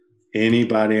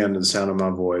Anybody under the sound of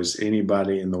my voice,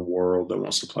 anybody in the world that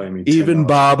wants to play me Even $10.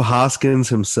 Bob Hoskins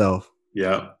himself.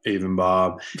 Yeah, even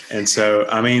Bob. And so,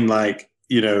 I mean, like,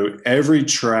 every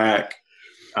track,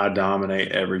 I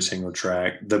dominate every single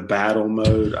track. The battle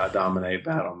mode, I dominate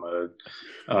battle mode.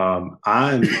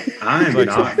 I'm He's like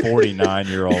some not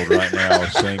 49-year-old right now,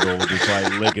 single, just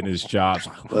like licking his chops.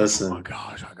 Listen, oh my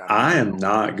gosh, I am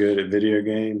not good at video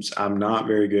games. I'm not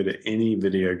very good at any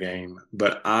video game,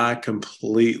 but I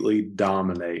completely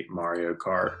dominate Mario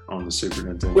Kart on the Super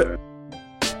Nintendo.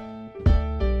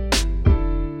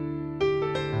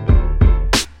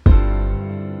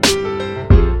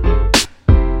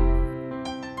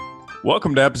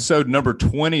 Welcome to episode number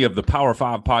 20 of the Power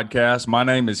 5 podcast. My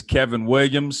name is Kevin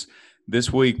Williams.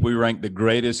 This week, we rank the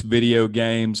greatest video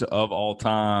games of all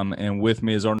time. And with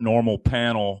me is our normal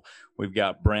panel. We've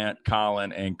got Brant,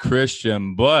 Colin, and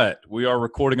Christian. But we are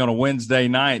recording on a Wednesday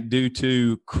night due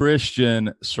to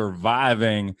Christian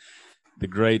surviving the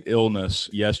great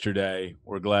illness yesterday.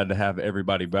 We're glad to have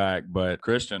everybody back. But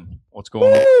Christian, what's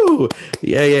going on?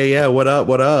 Yeah. What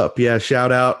up? Yeah,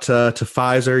 shout out to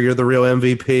Pfizer. You're the real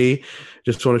MVP.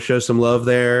 Just want to show some love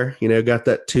there. Got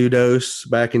that 2-dose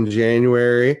back in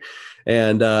January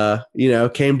and,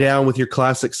 came down with your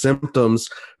classic symptoms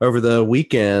over the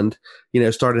weekend.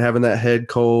 Started having that head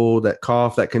cold, that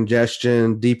cough, that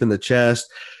congestion deep in the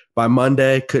chest. By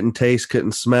Monday, couldn't taste,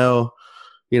 couldn't smell.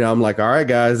 I'm like, all right,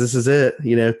 guys, this is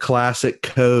it. Classic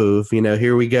Cove.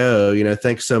 Here we go.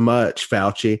 Thanks so much,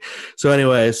 Fauci. So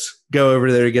anyways, go over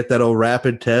there to get that old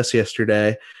rapid test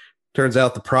yesterday. Turns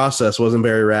out the process wasn't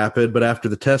very rapid, but after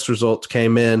the test results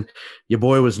came in, your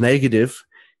boy was negative.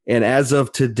 And as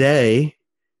of today,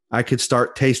 I could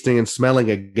start tasting and smelling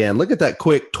again. Look at that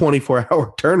quick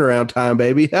 24-hour turnaround time,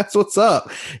 baby. That's what's up.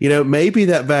 Maybe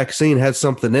that vaccine has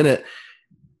something in it.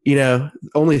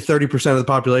 Only 30% of the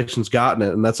population's gotten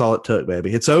it, and that's all it took,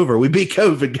 baby. It's over. We beat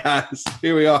COVID, guys.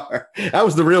 Here we are. That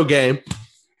was the real game.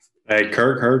 Hey,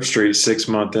 Kirk Herbstreit, 6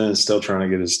 months in, still trying to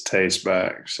get his taste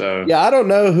back. So yeah, I don't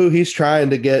know who he's trying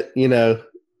to get.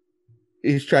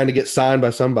 He's trying to get signed by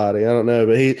somebody. I don't know,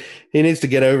 but he needs to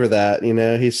get over that.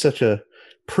 He's such a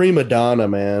prima donna,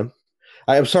 man.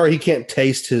 I'm sorry he can't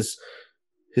taste his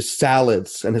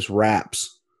salads and his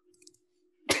wraps.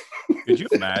 Could you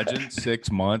imagine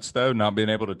 6 months, though, not being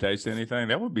able to taste anything?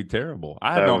 That would be terrible.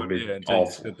 I had no idea until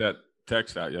you sent that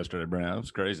text out yesterday, Brant. That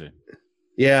was crazy.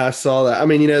 Yeah, I saw that. I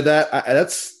mean,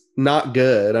 that's not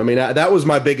good. I mean, that was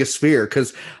my biggest fear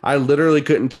because I literally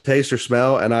couldn't taste or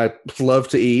smell, and I love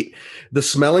to eat. The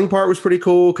smelling part was pretty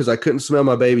cool because I couldn't smell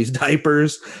my baby's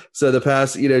diapers. So the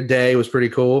past, day was pretty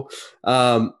cool.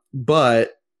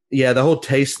 But, yeah, the whole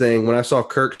taste thing, when I saw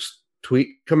Kirk's tweet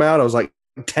come out, I was like,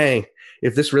 dang.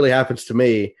 If this really happens to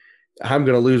me, I'm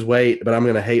going to lose weight, but I'm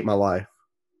going to hate my life.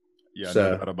 Yeah,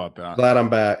 so, no doubt about that. Glad I'm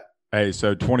back. Hey,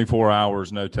 so 24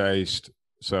 hours, no taste.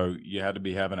 So you had to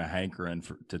be having a hankering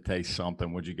to taste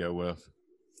something. What'd you go with?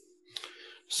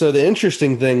 So the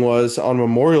interesting thing was on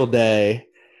Memorial Day,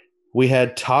 we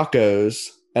had tacos,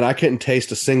 and I couldn't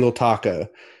taste a single taco.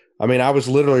 I mean, I was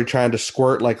literally trying to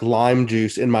squirt like lime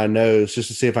juice in my nose just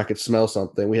to see if I could smell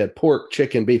something. We had pork,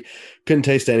 chicken, beef. Couldn't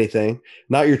taste anything.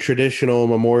 Not your traditional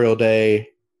Memorial Day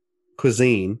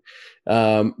cuisine.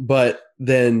 But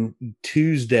then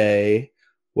Tuesday,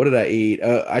 what did I eat?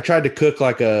 I tried to cook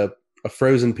like a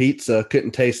frozen pizza.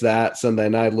 Couldn't taste that. Sunday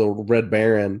night, a little Red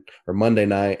Baron, or Monday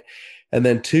night. And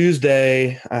then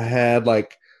Tuesday, I had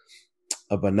like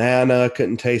a banana.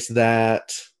 Couldn't taste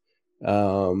that.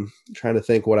 Trying to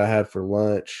think what I had for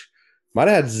lunch. Might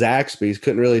have had Zaxby's,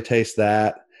 couldn't really taste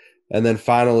that. And then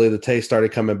finally the taste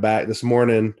started coming back this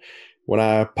morning when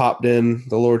I popped in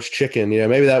the Lord's chicken.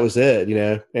 Maybe that was it,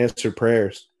 answered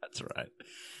prayers. That's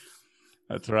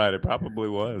right. It probably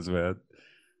was, man.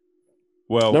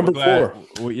 Well, number 4.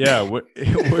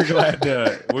 We're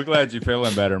glad you're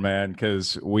feeling better, man,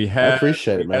 because we had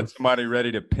somebody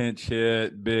ready to pinch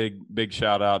hit. Big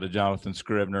shout out to Jonathan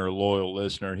Scrivener, a loyal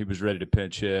listener. He was ready to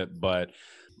pinch hit, but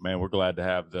man, we're glad to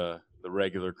have the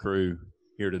regular crew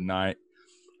here tonight.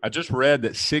 I just read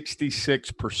that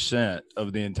 66%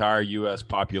 of the entire U.S.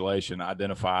 population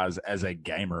identifies as a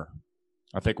gamer.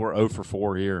 I think we're 0 for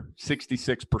 4 here.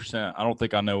 66%. I don't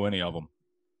think I know any of them.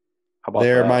 How about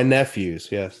They're that? my nephews,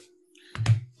 yes.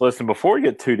 Listen, before we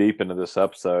get too deep into this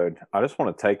episode, I just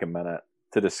want to take a minute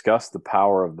to discuss the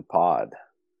power of the pod.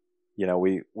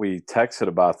 We texted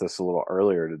about this a little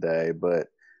earlier today, but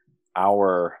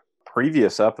our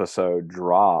previous episode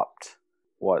dropped,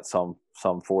 some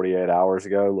 48 hours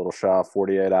ago, a little shy of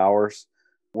 48 hours,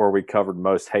 where we covered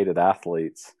most hated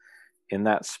athletes. In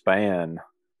that span,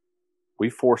 we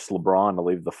forced LeBron to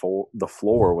leave the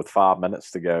floor with 5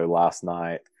 minutes to go last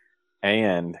night.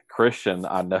 And Christian,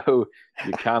 I know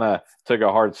you kind of took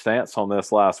a hard stance on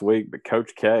this last week, but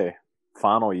Coach K,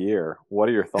 final year, what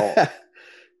are your thoughts?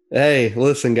 Hey,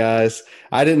 listen, guys.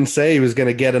 I didn't say he was going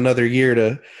to get another year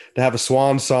to have a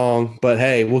swan song, but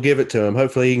hey, we'll give it to him.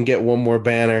 Hopefully, he can get one more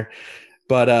banner.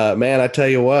 But man, I tell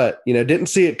you what, didn't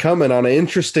see it coming on an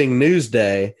interesting news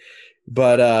day.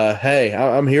 But hey,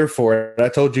 I'm here for it. I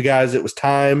told you guys it was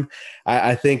time.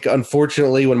 I think,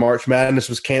 unfortunately, when March Madness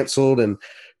was canceled in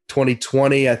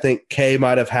 2020, I think K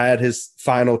might have had his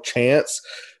final chance.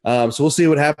 So we'll see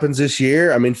what happens this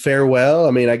year. I mean, farewell.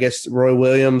 I mean, I guess Roy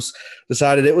Williams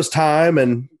decided it was time,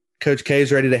 and Coach K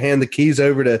is ready to hand the keys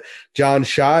over to John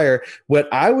Shire. What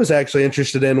I was actually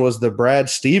interested in was the Brad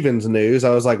Stevens news.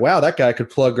 I was like, wow, that guy could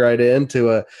plug right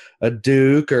into a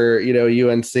Duke or,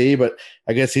 UNC, but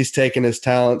I guess he's taking his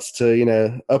talents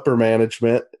to, upper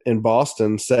management in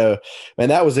Boston. So, man,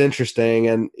 that was interesting.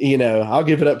 And, I'll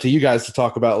give it up to you guys to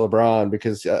talk about LeBron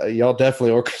because y'all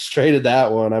definitely orchestrated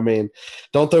that one. I mean,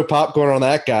 don't throw popcorn on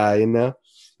that guy,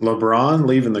 LeBron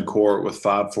leaving the court with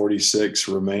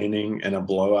 5:46 remaining and a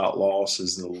blowout loss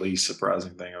is the least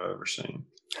surprising thing I've ever seen.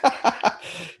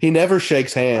 He never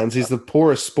shakes hands. He's the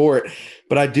poorest sport.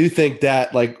 But I do think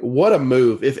that, what a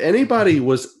move. If anybody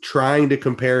was trying to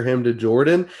compare him to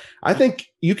Jordan, I think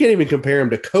you can't even compare him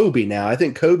to Kobe now. I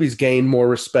think Kobe's gained more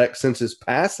respect since his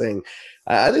passing.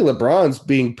 I think LeBron's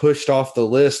being pushed off the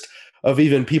list of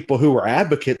even people who were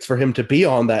advocates for him to be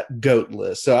on that GOAT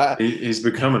list. So he's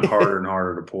becoming harder and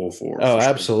harder to pull for. Oh,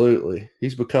 absolutely. Sure.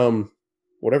 He's become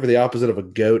whatever the opposite of a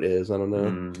GOAT is. I don't know.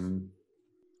 Mm-hmm.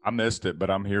 I missed it,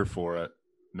 but I'm here for it.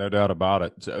 No doubt about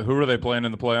it. So who are they playing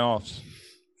in the playoffs?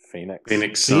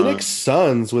 Phoenix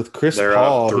Suns with Chris They're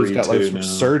Paul, who's got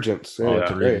resurgence. Yeah,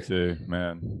 3-2.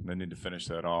 Man, they need to finish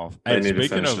that off.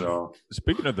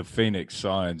 Speaking of the Phoenix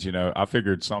Suns, I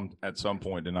figured at some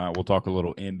point tonight we'll talk a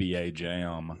little NBA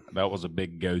Jam. That was a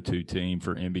big go-to team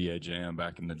for NBA Jam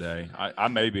back in the day. I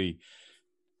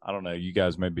don't know. You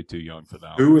guys may be too young for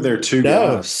that. Who were their two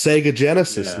guys? Sega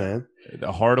Genesis, man.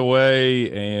 The Hardaway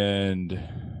and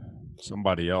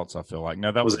somebody else, I feel like.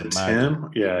 No, that was it the Magic. Tim?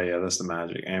 Yeah, that's the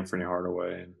Magic. Anthony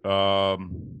Hardaway.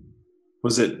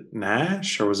 Was it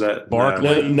Nash or was that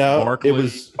Barkley? No, Barkley. It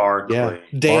was Barkley. Yeah.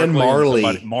 Dan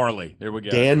Marley. Marley. There we go.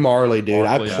 Dan Marley, dude.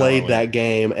 Barkley, I played that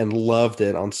game and loved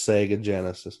it on Sega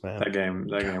Genesis, man. That game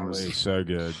was so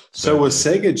good. So was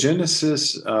Sega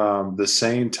Genesis the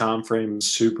same time frame as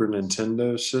Super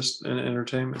Nintendo system and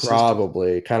entertainment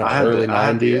Probably. Kind of early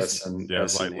 90s. It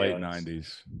was like late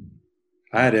 90s.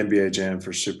 I had NBA Jam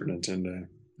for Super Nintendo.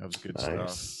 That was good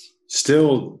stuff.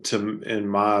 Still, in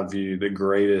my view, the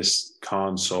greatest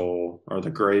console or the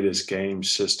greatest game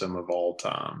system of all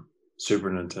time, Super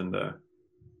Nintendo.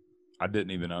 I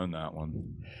didn't even own that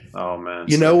one. Oh man!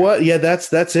 You know what? Yeah,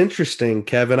 that's interesting,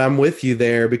 Kevin. I'm with you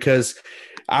there because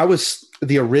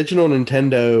the original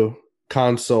Nintendo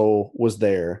console was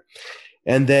there,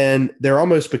 and then there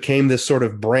almost became this sort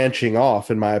of branching off,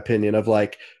 in my opinion, of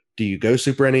do you go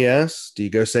Super NES? Do you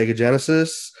go Sega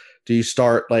Genesis? Do you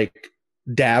start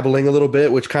dabbling a little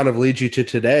bit, which kind of leads you to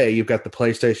today? You've got the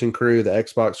PlayStation crew, the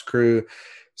Xbox crew.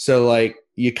 So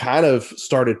you kind of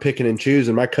started picking and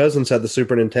choosing. My cousins had the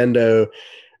Super Nintendo,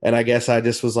 and I guess I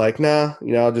just was nah,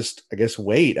 I'll just, I guess,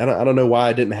 wait. I don't know why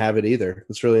I didn't have it either.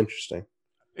 It's really interesting.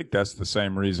 I think that's the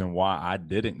same reason why I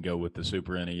didn't go with the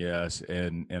Super NES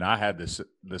and I had the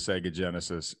Sega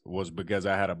Genesis was because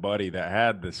I had a buddy that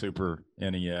had the Super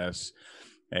NES,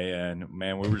 and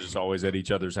man, we were just always at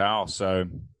each other's house. So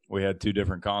we had two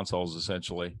different consoles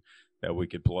essentially that we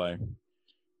could play.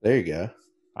 There you go.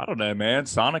 I don't know, man.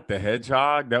 Sonic the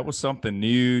Hedgehog, that was something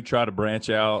new. Try to branch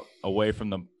out away from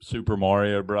the Super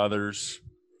Mario Brothers.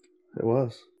 It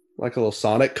was like a little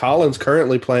Sonic. Colin's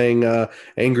currently playing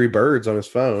Angry Birds on his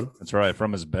phone. That's right,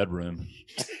 from his bedroom.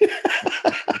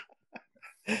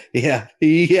 Yeah,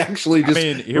 he actually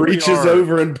just reaches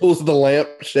over and pulls the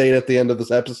lampshade at the end of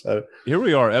this episode. Here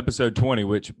we are, episode 20,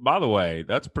 which, by the way,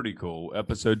 that's pretty cool.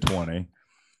 Episode 20,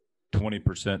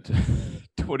 20%,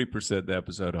 20% to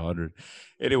episode 100.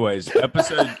 Anyways,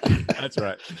 that's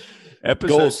right. Episode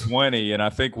Goals. 20, and I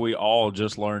think we all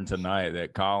just learned tonight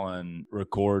that Colin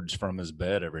records from his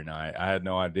bed every night. I had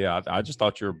no idea. I just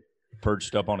thought you were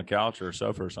perched up on a couch or a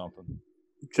sofa or something.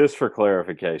 Just for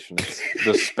clarification, it's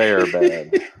the spare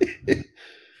bed.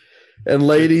 And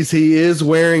ladies, he is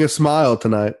wearing a smile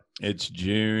tonight. It's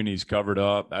June. He's covered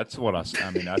up. That's what I see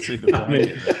the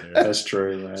point. That's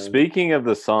true, man. Speaking of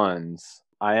the Suns,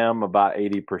 I am about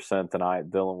 80%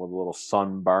 tonight dealing with a little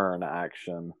sunburn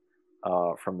action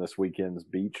from this weekend's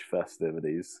beach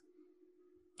festivities.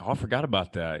 Oh, I forgot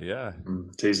about that. Yeah.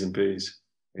 T's and P's.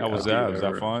 How was that? Was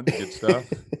that fun? Good stuff?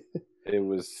 It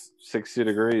was 60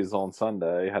 degrees on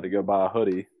Sunday. Had to go buy a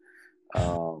hoodie.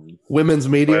 Women's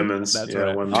medium. That's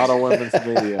right. Not a women's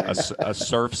medium. A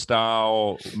surf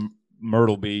style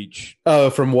Myrtle Beach. Oh,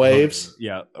 from Waves.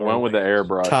 Yeah. One with the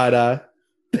airbrush. Tie-dye.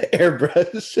 The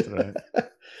airbrush. Right.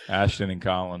 Ashton and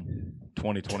Colin,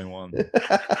 2021.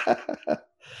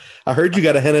 I heard you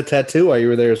got a henna tattoo while you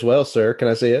were there as well, sir. Can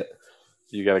I see it?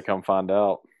 You got to come find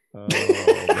out. Oh,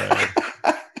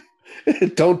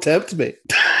 man. Don't tempt me.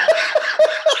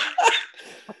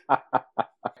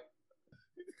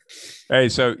 Hey,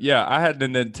 so yeah, I had the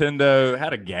Nintendo,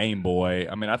 had a Game Boy.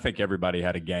 I mean, I think everybody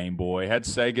had a Game Boy. Had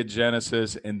Sega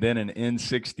Genesis, and then an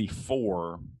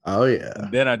N64. Oh yeah.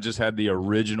 And then I just had the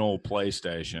original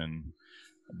PlayStation.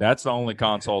 That's the only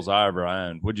consoles I ever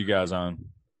owned. What'd you guys own?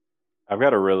 I've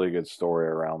got a really good story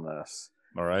around this.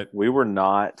 All right. We were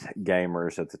not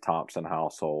gamers at the Thompson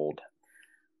household.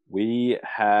 We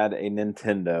had a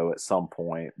Nintendo at some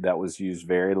point that was used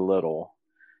very little.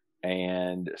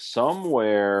 And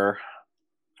somewhere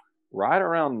right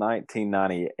around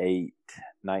 1998,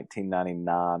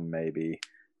 1999 maybe,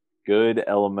 good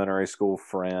elementary school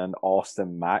friend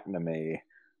Austin McNamee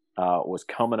was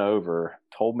coming over,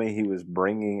 told me he was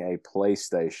bringing a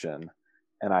PlayStation.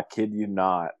 And I kid you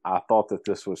not, I thought that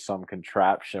this was some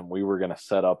contraption we were going to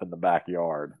set up in the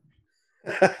backyard.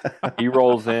 He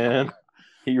rolls in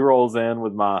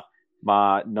with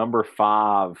my number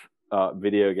 5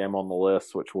 video game on the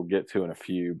list, which we'll get to in a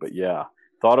few. But yeah,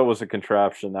 thought it was a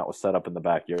contraption that was set up in the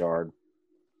backyard.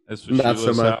 Not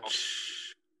so much.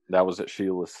 House. That was at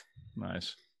Sheila's.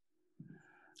 Nice.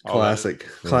 Classic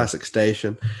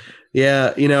station.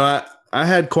 Yeah, you know, I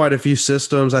had quite a few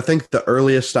systems. I think the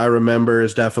earliest I remember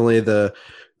is definitely the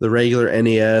regular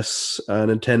NES,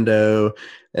 Nintendo,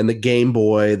 and the Game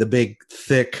Boy, the big,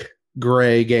 thick,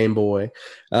 gray Game Boy.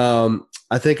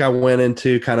 I think I went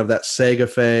into kind of that Sega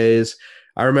phase.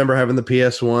 I remember having the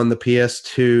PS1, the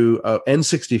PS2,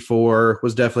 N64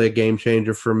 was definitely a game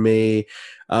changer for me.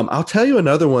 I'll tell you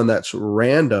another one that's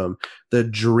random, the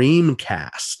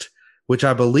Dreamcast, which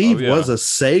I believe was a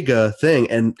Sega thing.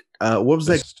 And what was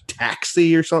that,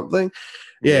 Taxi or something?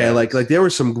 Yeah, like there were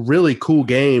some really cool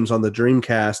games on the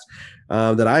Dreamcast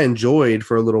that I enjoyed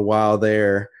for a little while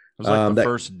there. It was like the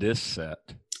first disc set.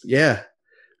 Yeah.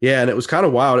 Yeah, and it was kind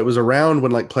of wild. It was around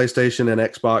when like PlayStation and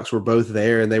Xbox were both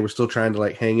there, and they were still trying to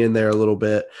like hang in there a little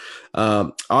bit.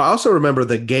 I also remember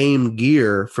the Game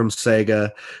Gear from Sega,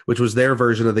 which was their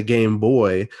version of the Game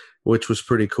Boy, which was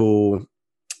pretty cool.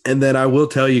 And then I will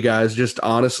tell you guys, just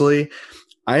honestly,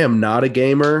 I am not a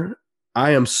gamer.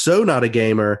 I am so not a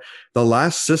gamer. The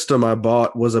last system I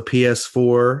bought was a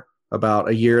PS4 about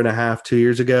a year and a half, 2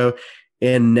 years ago,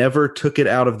 and never took it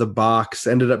out of the box,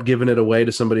 ended up giving it away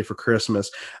to somebody for Christmas.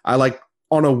 I like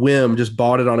on a whim just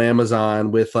bought it on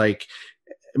Amazon with like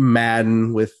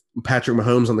Madden with Patrick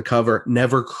Mahomes on the cover,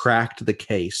 never cracked the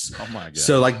case. Oh my God.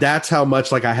 So like that's how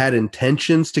much like I had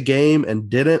intentions to game and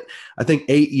didn't. I think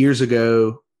 8 years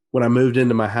ago when I moved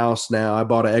into my house now, I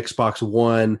bought an Xbox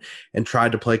One and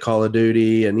tried to play Call of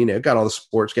Duty and, you know, got all the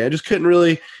sports games. I just couldn't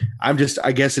really, I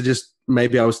guess it just,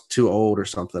 maybe I was too old or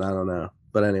something. I don't know.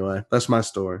 But anyway, that's my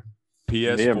story.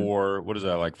 PS4, what is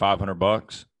that, like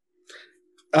 $500?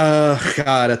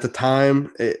 God, at the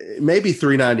time, maybe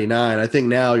 $399. I think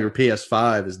now your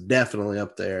PS5 is definitely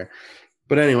up there.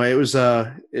 But anyway,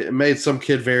 it made some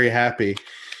kid very happy,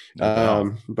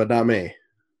 but not me.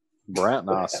 Brant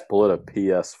and I split a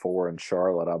PS4 in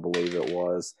Charlotte, I believe it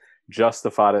was.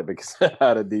 Justified it because it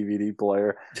had a DVD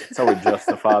player. That's how we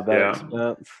justified that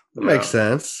expense. It makes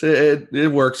sense.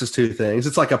 It works as two things.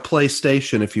 It's like a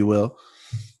PlayStation, if you will.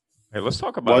 Hey, let's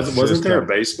talk about wasn't there a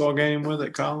baseball game with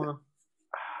it, Colin?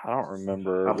 I don't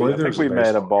remember. I think we may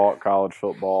have bought college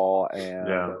football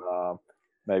and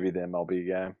maybe the MLB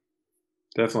game.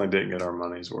 Definitely didn't get our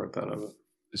money's worth out of it.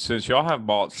 Since y'all have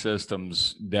bought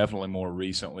systems definitely more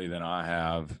recently than I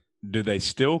have, do they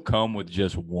still come with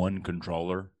just one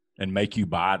controller and make you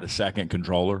buy the second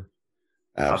controller?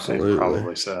 Absolutely.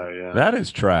 Probably so, yeah. That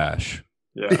is trash.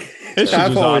 Yeah. It should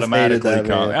just automatically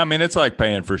come. I mean, it's like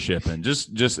paying for shipping.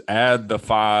 Just add the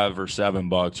 $5 or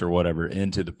 $7 or whatever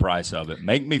into the price of it.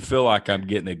 Make me feel like I'm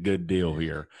getting a good deal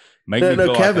here. Make me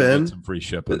feel Kevin, like I'm getting some free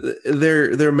shipping.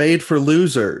 They're made for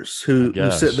losers who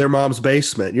sit in their mom's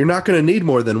basement. You're not going to need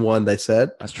more than one, they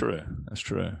said. That's true.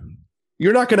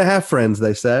 You're not going to have friends,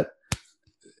 they said.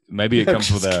 Maybe it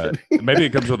comes with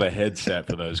a headset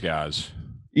for those guys.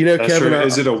 You know, that's Kevin,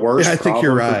 is it a worse I think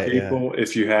you're right, for people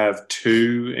if you have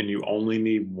two and you only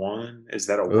need one? Is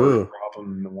that a worse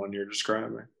problem than the one you're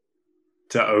describing?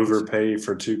 to overpay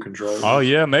for 2 controllers? Oh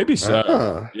yeah, maybe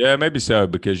so. Yeah, maybe so,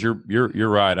 because you're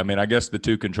right. I mean, I guess the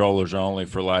 2 controllers are only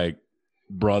for like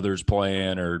brothers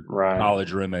playing or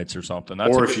college roommates or something.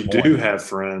 That's or if you do have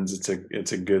friends,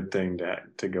 it's a good thing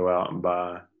to go out and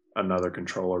buy another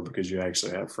controller because you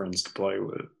actually have friends to play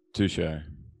with. Touche.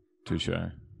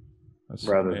 That's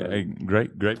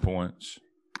great points.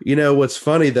 You know what's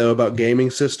funny though about gaming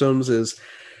systems is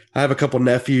I have a couple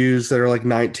nephews that are like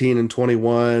 19 and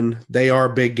 21. They are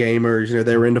big gamers. You know,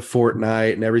 they were into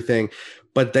Fortnite and everything,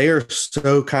 but they are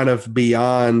so kind of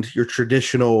beyond your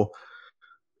traditional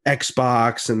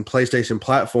Xbox and PlayStation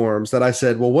platforms that I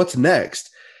said, well, what's next?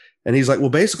 And he's like, well,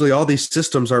 basically all these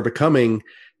systems are becoming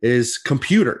is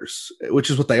computers, which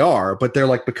is what they are, but they're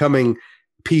like becoming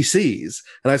PCs.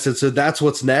 And I said, so that's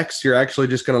what's next? You're actually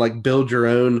just going to like build your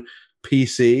own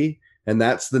PC and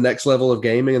that's the next level of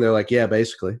gaming? And they're like, yeah,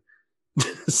 basically.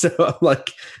 So I'm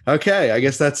like, okay, I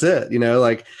guess that's it. You know,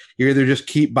 like you either just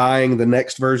keep buying the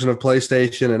next version of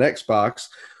PlayStation and Xbox,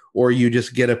 or you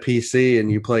just get a PC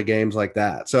and you play games like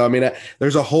that. So, I mean,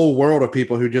 there's a whole world of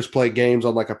people who just play games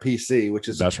on like a PC, which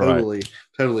is totally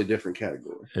different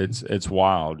category. It's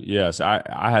wild. Yes.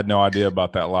 I had no idea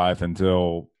about that life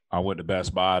until I went to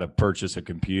Best Buy to purchase a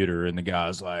computer, and the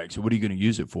guy's like, so what are you going to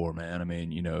use it for, man? I mean,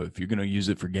 you know, if you're going to use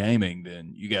it for gaming,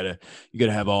 then you gotta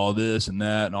have all this and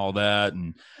that and all that.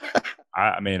 And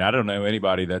I mean, I don't know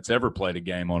anybody that's ever played a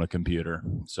game on a computer.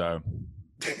 So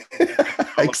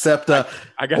except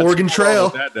I got Oregon Trail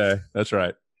that day. That's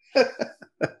right.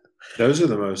 Those are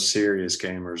the most serious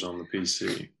gamers on the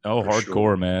PC. Oh, hardcore,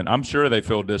 sure. Man. I'm sure they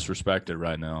feel disrespected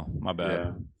right now. My bad.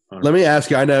 Yeah. Let me ask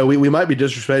you, I know we might be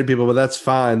disrespecting people, but that's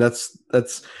fine. That's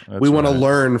we want to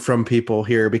learn from people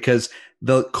here, because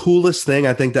the coolest thing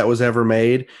I think that was ever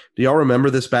made, do y'all remember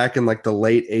this back in like the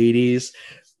late 80s,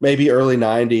 maybe early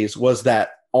 90s, was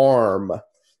that arm.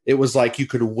 It was like you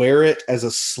could wear it as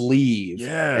a sleeve.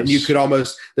 Yes. And you could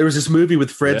almost, there was this movie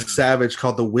with Fred Savage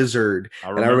called The Wizard. I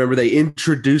remember they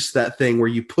introduced that thing where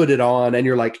you put it on and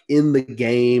you're like in the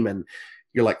game and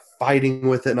you're like fighting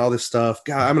with it and all this stuff.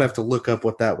 God, I'm gonna have to look up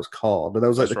what that was called, but that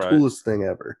was like the coolest thing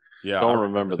ever. Yeah, I don't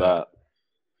remember that.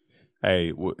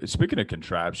 Hey, speaking of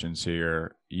contraptions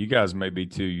here, you guys may be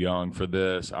too young for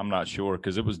this. I'm not sure,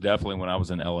 because it was definitely when I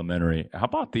was in elementary. How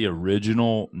about the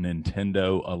original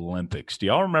Nintendo Olympics? Do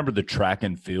y'all remember the track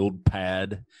and field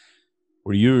pad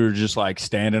where you were just like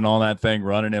standing on that thing,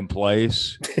 running in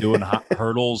place, doing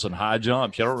hurdles and high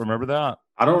jumps? Y'all don't remember that?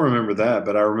 I don't remember that,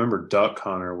 but I remember Duck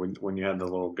Hunter when you had the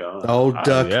little gun. Oh,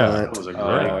 Duck Hunt. That was a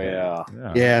great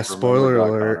game. Yeah, spoiler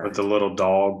alert. But the little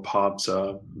dog pops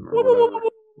up.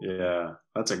 Yeah,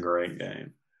 that's a great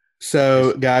game.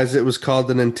 So, guys, it was called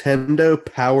the Nintendo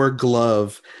Power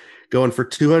Glove, going for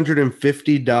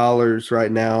 $250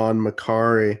 right now on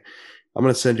Macari. I'm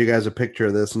going to send you guys a picture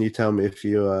of this, and you tell me if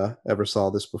you ever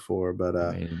saw this before. But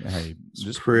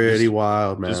it's pretty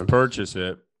wild, man. Just purchase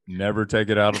it. Never take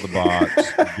it out of the box.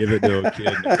 Give it to a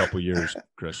kid in a couple years,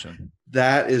 Christian.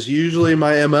 That is usually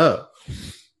my MO.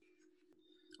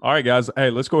 All right, guys.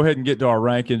 Hey, let's go ahead and get to our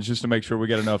rankings just to make sure we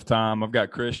got enough time. I've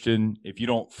got Christian. If you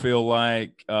don't feel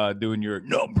like doing your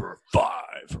number 5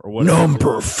 or whatever.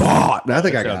 Number 5. I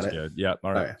think I got it. Good. Yeah.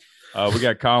 All right. We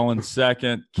got Colin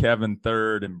second, Kevin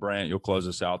third, and Brant, you'll close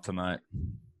us out tonight.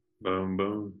 Boom,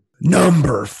 boom.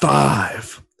 Number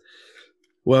 5.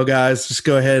 Well, guys, just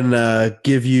go ahead and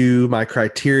give you my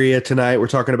criteria tonight. We're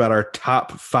talking about our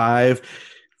top 5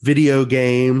 video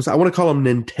games. I want to call them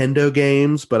Nintendo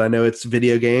games, but I know it's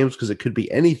video games because it could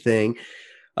be anything.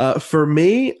 For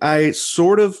me, I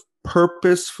sort of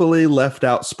purposefully left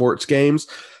out sports games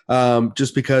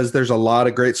just because there's a lot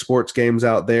of great sports games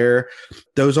out there.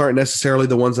 Those aren't necessarily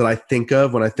the ones that I think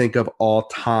of when I think of all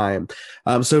time.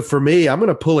 So for me, I'm going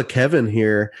to pull a Kevin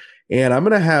here. And I'm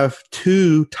going to have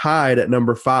 2 tied at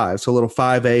number 5. So a little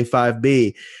 5A,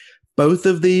 5B. Both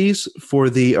of these for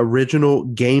the original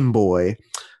Game Boy. I'm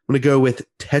going to go with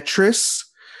Tetris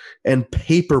and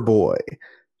Paperboy.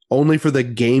 Only for the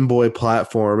Game Boy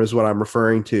platform is what I'm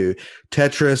referring to.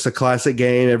 Tetris, a classic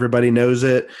game. Everybody knows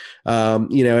it.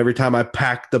 Every time I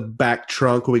pack the back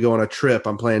trunk when we go on a trip,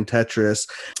 I'm playing Tetris.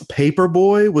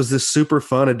 Paperboy was this super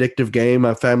fun, addictive game.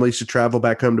 My family used to travel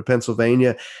back home to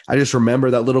Pennsylvania. I just remember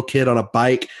that little kid on a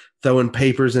bike throwing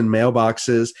papers in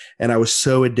mailboxes, and I was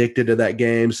so addicted to that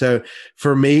game. So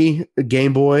for me,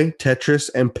 Game Boy, Tetris,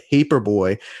 and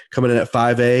Paperboy coming in at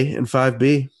 5A and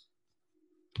 5B.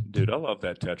 Dude, I love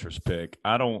that Tetris pick.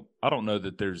 I don't know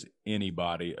that there's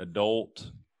anybody,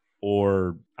 adult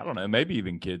or I don't know, maybe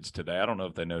even kids today. I don't know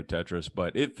if they know Tetris,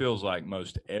 but it feels like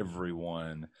most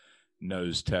everyone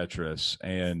knows Tetris.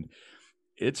 And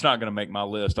it's not going to make my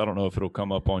list. I don't know if it'll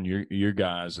come up on your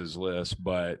guys' list,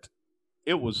 but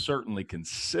it was certainly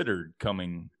considered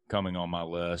coming on my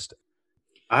list.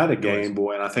 I had a Game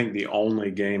Boy, and I think the only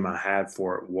game I had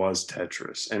for it was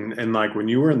Tetris. And like when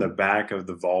you were in the back of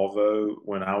the Volvo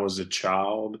when I was a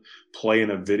child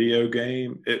playing a video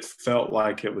game, it felt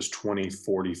like it was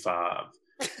 2045.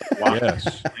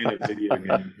 Yes. Playing a video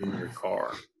game in your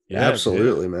car. Yeah,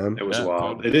 absolutely, man. It was wild.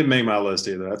 Totally. It didn't make my list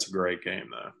either. That's a great game,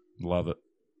 though. Love it.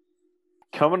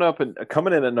 Coming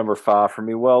in at number 5 for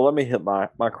me. Well, let me hit my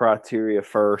criteria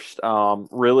first.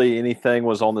 Really, anything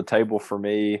was on the table for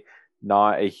me.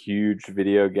 Not a huge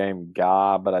video game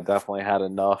guy, but I definitely had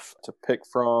enough to pick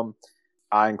from.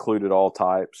 I included all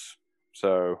types.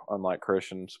 So unlike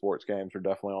Christian, sports games are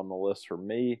definitely on the list for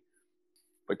me.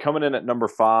 But coming in at number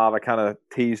 5, I kind of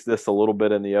teased this a little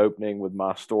bit in the opening with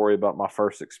my story about my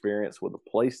first experience with a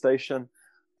PlayStation.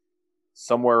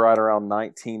 Somewhere right around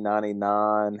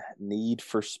 1999, Need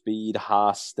for Speed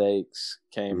High Stakes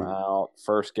came out.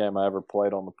 First game I ever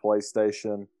played on the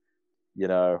PlayStation. You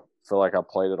know, feel like I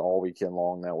played it all weekend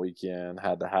long that weekend.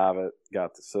 Had to have it.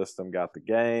 Got the system, got the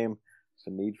game.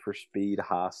 So Need for Speed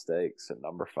High Stakes at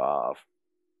number 5.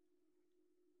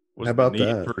 Was How about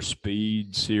the Need for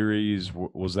Speed series,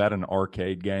 was that an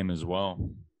arcade game as well?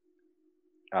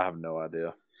 I have no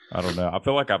idea. I don't know. I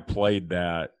feel like I played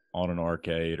that on an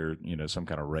arcade or, you know, some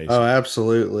kind of race. Oh,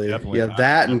 absolutely. Definitely. Yeah,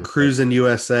 that and Cruisin'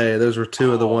 USA. Those were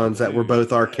two of the ones that were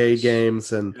both arcade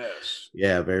games. And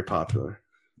yeah, very popular.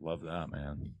 Love that,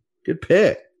 man. Good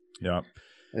pick. Yeah.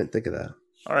 I didn't think of that.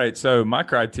 All right. So my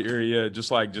criteria,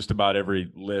 just like just about every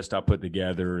list I put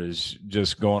together, is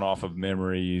just going off of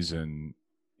memories and,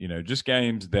 you know, just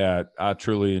games that I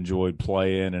truly enjoyed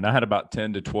playing. And I had about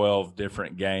 10 to 12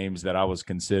 different games that I was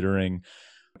considering.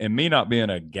 And me not being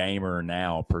a gamer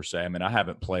now per se, I mean, I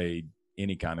haven't played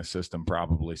any kind of system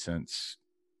probably since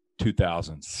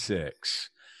 2006.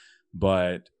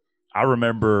 But I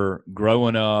remember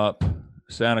growing up,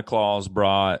 Santa Claus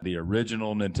brought the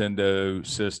original Nintendo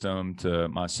system to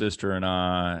my sister and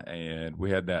I, and we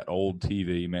had that old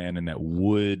TV, man, in that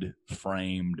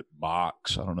wood-framed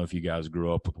box. I don't know if you guys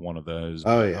grew up with one of those.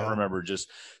 Oh, yeah. I remember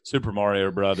just Super Mario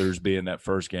Brothers being that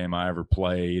first game I ever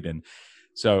played, and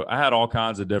so I had all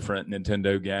kinds of different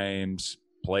Nintendo games.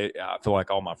 I feel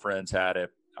like all my friends had it.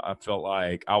 I felt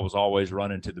like I was always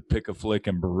running to the Pick-a-Flick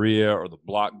in Berea or the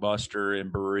Blockbuster in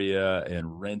Berea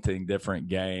and renting different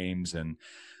games. And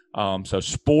so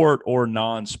sport or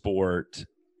non-sport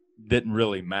didn't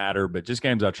really matter, but just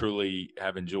games I truly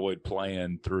have enjoyed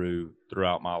playing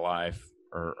throughout my life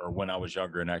or when I was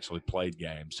younger and actually played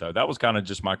games. So that was kind of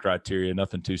just my criteria,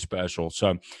 nothing too special.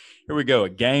 So here we go. A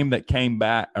game that came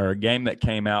out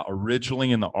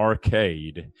originally in the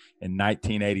arcade in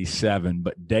 1987,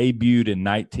 but debuted in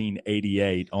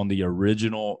 1988 on the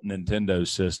original Nintendo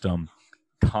system,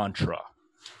 Contra.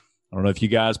 I don't know if you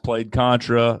guys played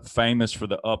Contra, famous for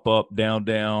the up, up, down,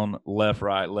 down, left,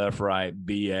 right,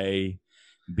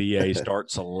 BA,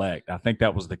 start, select. I think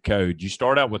that was the code. You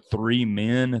start out with 3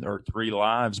 men or 3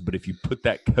 lives, but if you put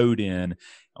that code in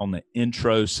on the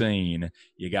intro scene,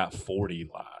 you got 40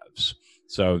 lives.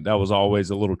 So that was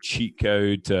always a little cheat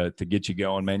code to get you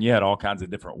going, man. You had all kinds of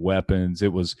different weapons.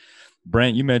 It was,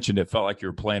 Brant, you mentioned it felt like you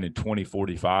were playing in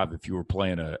 2045 if you were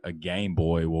playing a Game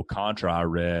Boy. Well, Contra, I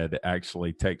read,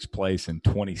 actually takes place in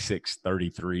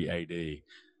 2633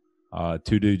 AD.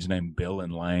 2 dudes named Bill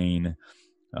and Lane.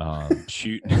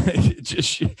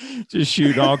 Just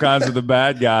shooting all kinds of the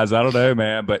bad guys. I don't know,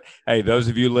 man, but hey, those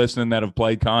of you listening that have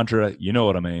played Contra, you know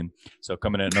what I mean. So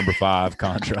coming in at number 5,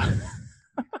 Contra.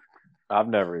 I've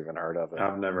never even heard of it.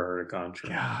 I've never heard of Contra.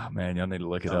 Yeah, man, y'all need to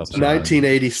look it up.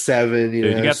 1987.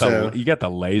 Dude, you got the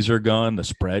laser gun, the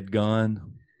spread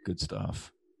gun. Good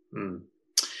stuff. All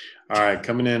right,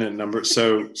 coming in at number.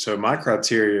 So my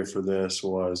criteria for this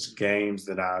was games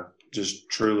that I just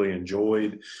truly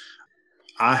enjoyed.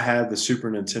 I had the Super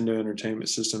Nintendo Entertainment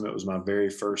System. It was my very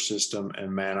first system.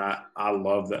 And, man, I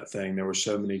love that thing. There were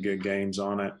so many good games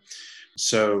on it.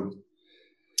 So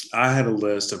I had a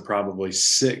list of probably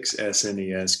 6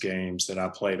 SNES games that I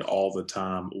played all the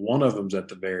time. One of them's at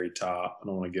the very top. I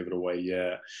don't want to give it away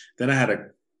yet. Then I had a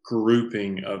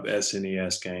grouping of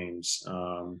SNES games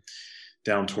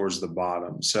down towards the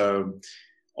bottom. So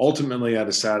ultimately I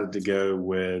decided to go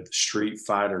with Street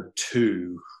Fighter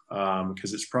II.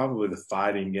 Because it's probably the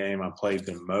fighting game I played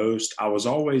the most. I was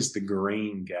always the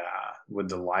green guy with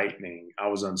the lightning. I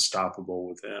was unstoppable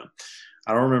with him.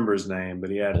 I don't remember his name, but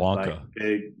he had Blanca. like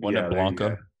big. Wasn't it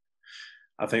Blanca?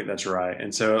 I think that's right.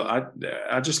 And so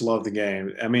I just love the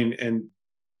game. I mean, and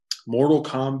Mortal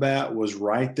Kombat was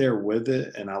right there with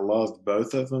it, and I loved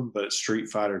both of them, but Street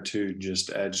Fighter 2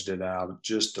 just edged it out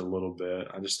just a little bit.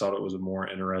 I just thought it was a more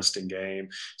interesting game,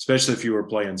 especially if you were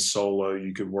playing solo.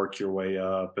 You could work your way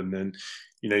up, and then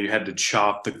you had to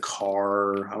chop the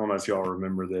car. I don't know if y'all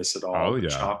remember this at all. Oh, yeah.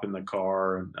 Chopping the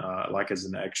car, and like as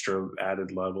an extra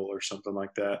added level or something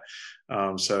like that.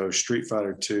 So Street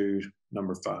Fighter 2,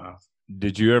 number 5.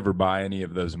 Did you ever buy any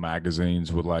of those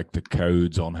magazines with like the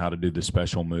codes on how to do the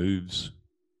special moves?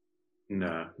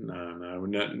 No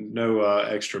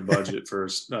extra budget for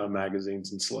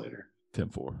magazines and Slater.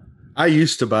 10-4. I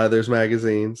used to buy those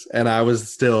magazines, and I was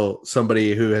still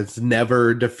somebody who has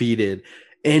never defeated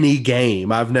any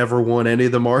game. I've never won any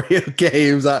of the Mario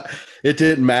games. It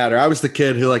didn't matter. I was the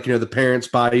kid who, the parents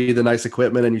buy you the nice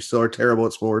equipment, and you still are terrible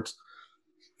at sports.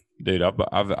 Dude,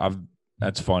 I've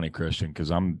that's funny, Christian,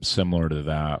 because I'm similar to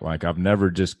that. Like, I've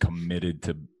never just committed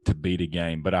to beat a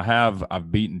game, but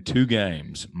I've beaten 2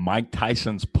 games. Mike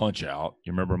Tyson's Punch Out.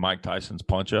 You remember Mike Tyson's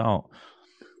Punch Out?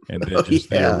 And then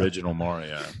the original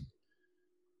Mario.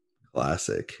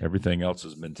 Classic. Everything else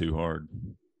has been too hard.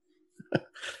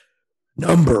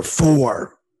 Number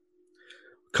 4.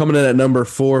 Coming in at number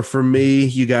 4 for me,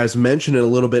 you guys mentioned it a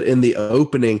little bit in the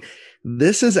opening.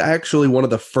 This is actually one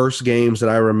of the first games that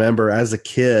I remember as a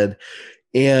kid.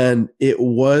 And it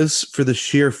was for the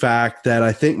sheer fact that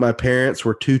I think my parents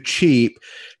were too cheap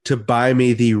to buy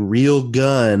me the real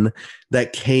gun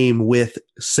that came with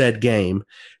said game.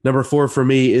 Number 4 for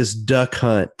me is Duck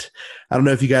Hunt. I don't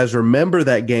know if you guys remember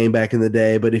that game back in the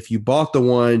day, but if you bought the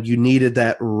one, you needed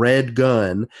that red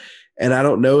gun. And I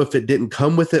don't know if it didn't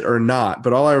come with it or not,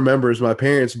 but all I remember is my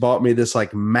parents bought me this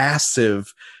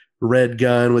massive red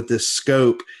gun with this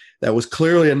scope that was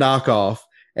clearly a knockoff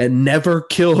and never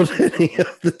killed any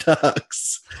of the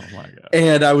ducks. Oh my God.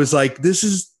 And I was like, this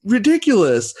is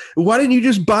ridiculous. Why didn't you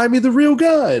just buy me the real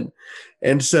gun?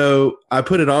 And so I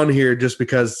put it on here just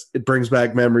because it brings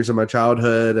back memories of my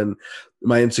childhood and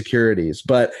my insecurities.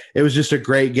 But it was just a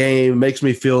great game. It makes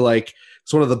me feel like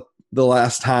it's one of the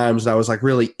last times I was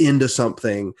really into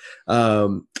something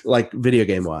video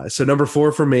game wise. So number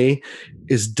 4 for me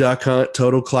is Duck Hunt,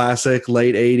 total classic,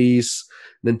 late 80s.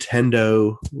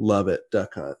 Nintendo, love it.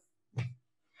 Duck Hunt. I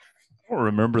don't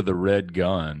remember the red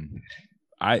gun.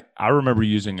 I remember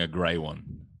using a gray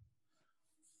one.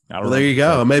 Well, there you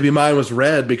go. Maybe mine was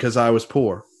red because I was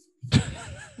poor. The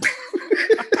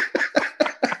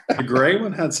gray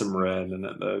one had some red in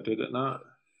it, though, did it not?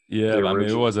 Yeah, I mean,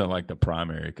 it wasn't like the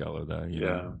primary color, though. You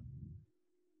know?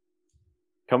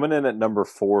 Coming in at number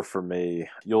 4 for me,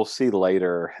 you'll see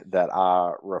later that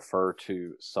I refer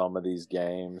to some of these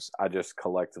games. I just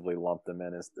collectively lump them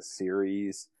in as the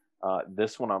series.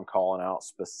 This one I'm calling out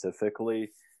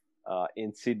specifically.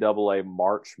 NCAA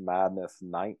March Madness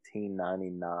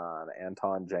 1999.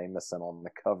 Anton Jameson on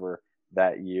the cover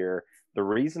that year. The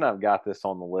reason I've got this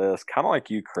on the list, kind of like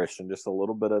you, Christian, just a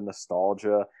little bit of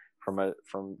nostalgia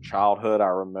from childhood. I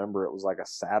remember it was like a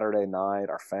Saturday night.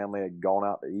 Our family had gone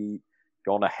out to eat,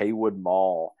 gone to Haywood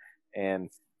Mall,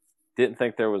 and didn't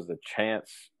think there was a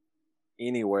chance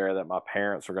anywhere that my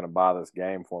parents were going to buy this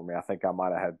game for me. I think I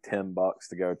might have had $10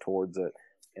 to go towards it.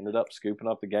 Ended up scooping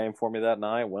up the game for me that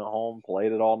night, went home,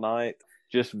 played it all night.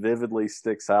 Just vividly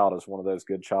sticks out as one of those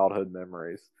good childhood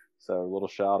memories. So a little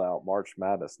shout out, March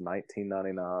Madness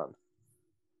 1999.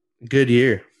 Good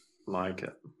year. Like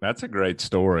it. That's a great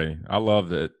story. I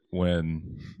love it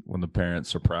when the parents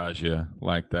surprise you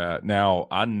like that. Now,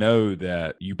 I know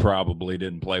that you probably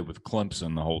didn't play with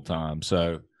Clemson the whole time.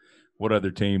 So what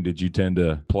other team did you tend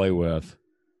to play with?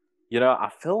 I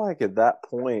feel like at that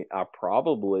point I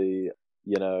probably,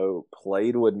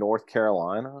 played with North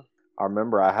Carolina. I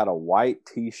remember I had a white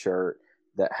T-shirt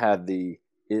that had the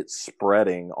 "It's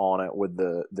Spreading" on it with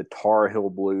the Tar Heel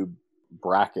blue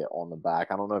bracket on the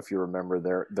back. I don't know if you remember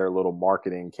their little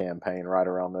marketing campaign right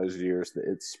around those years, that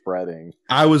 "It's Spreading."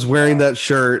 I was wearing that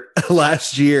shirt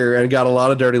last year and got a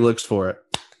lot of dirty looks for it.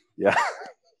 Yeah.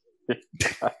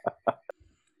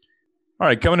 All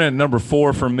right, coming in at number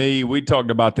 4 for me, we talked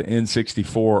about the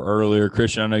N64 earlier.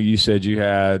 Christian, I know you said you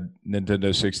had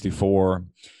Nintendo 64.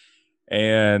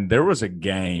 And there was a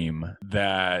game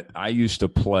that I used to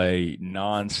play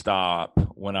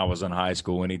nonstop when I was in high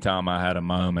school, anytime I had a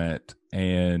moment.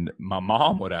 And my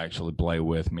mom would actually play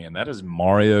with me, and that is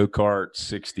Mario Kart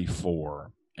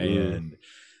 64. And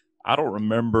I don't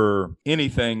remember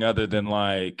anything other than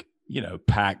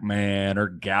Pac-Man or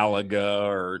Galaga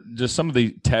or just some of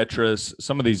the Tetris,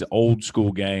 some of these old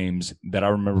school games that I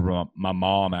remember my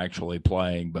mom actually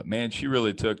playing. But man, she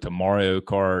really took to Mario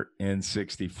Kart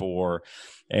N64,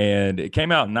 and it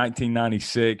came out in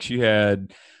 1996. You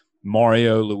had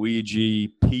Mario, Luigi,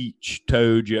 Peach,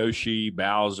 Toad, Yoshi,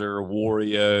 Bowser,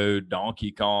 Wario,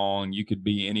 Donkey Kong. You could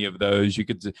be any of those.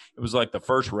 It was like the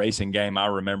first racing game I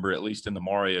remember, at least in the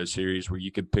Mario series, where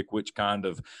you could pick which kind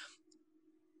of,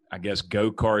 I guess,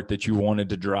 go-kart that you wanted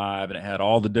to drive. And it had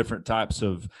all the different types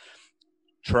of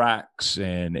tracks,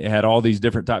 and it had all these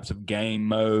different types of game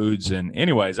modes. And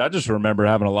anyways, I just remember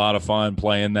having a lot of fun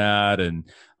playing that and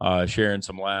sharing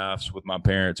some laughs with my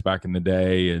parents back in the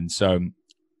day. And so,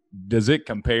 does it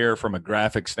compare from a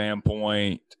graphic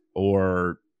standpoint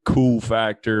or cool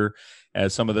factor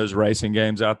as some of those racing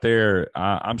games out there?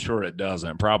 I'm sure it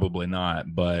doesn't, probably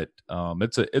not, but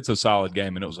it's a solid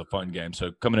game, and it was a fun game.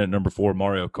 So coming in at number 4,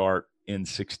 Mario Kart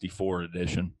N64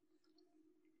 edition.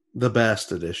 The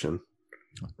best edition.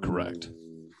 Correct.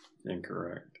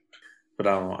 Incorrect. But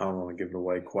I don't want to give it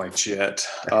away quite yet.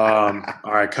 All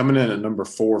right, coming in at number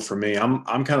 4 for me, I'm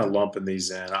kind of lumping these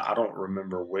in. I don't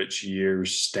remember which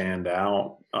years stand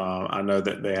out. I know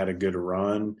that they had a good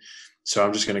run, so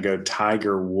I'm just going to go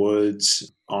Tiger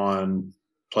Woods on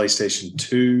PlayStation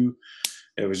 2.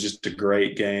 It was just a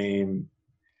great game.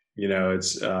 You know,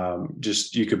 it's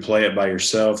just, you could play it by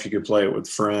yourself, you could play it with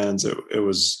friends. It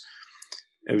was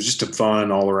just a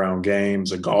fun all-around game.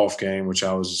 It's a golf game, which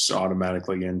I was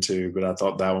automatically into, but I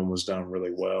thought that one was done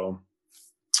really well.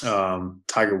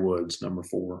 Tiger Woods, number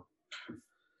 4.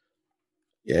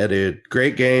 Yeah, dude.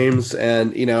 Great games.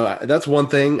 And, you know, that's one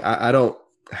thing. I don't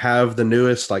have the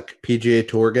newest, like, PGA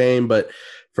Tour game, but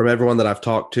from everyone that I've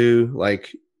talked to,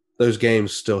 like, those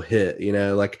games still hit, you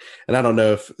know, like, and I don't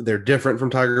know if they're different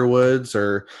from Tiger Woods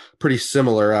or pretty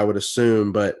similar, I would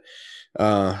assume, but,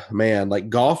 man, like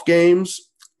golf games.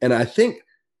 And I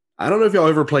don't know if y'all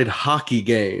ever played hockey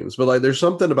games, but like there's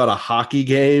something about a hockey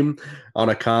game on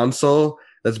a console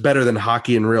that's better than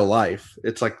hockey in real life.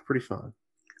 It's like pretty fun.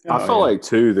 I feel like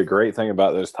too, the great thing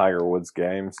about those Tiger Woods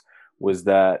games was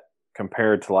that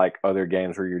compared to like other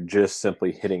games where you're just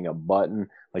simply hitting a button,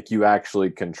 like you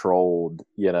actually controlled,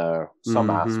 you know,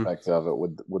 some aspect of it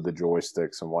with the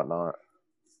joysticks and whatnot,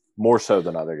 more so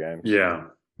than other games. Yeah.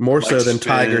 More so than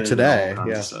Tiger today.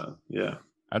 Yeah. Yeah.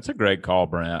 That's a great call,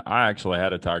 Brant. I actually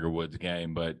had a Tiger Woods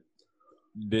game, but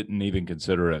didn't even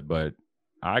consider it. But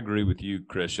I agree with you,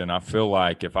 Christian. I feel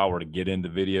like if I were to get into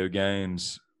video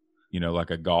games, you know, like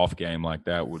a golf game like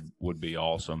that would be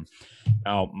awesome.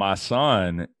 Now, my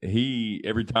son,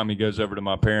 every time he goes over to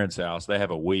my parents' house, they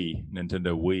have a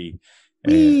Nintendo Wii,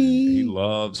 and he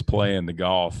loves playing the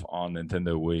golf on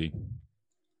Nintendo Wii.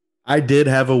 I did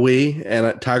have a Wii,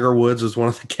 and Tiger Woods was one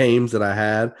of the games that I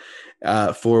had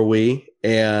for Wii.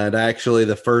 And actually,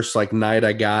 the first like night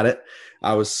I got it,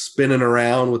 I was spinning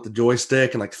around with the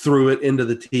joystick and like threw it into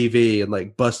the TV and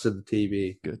like busted the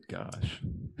TV. Good gosh.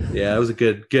 Yeah, it was a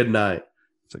good night.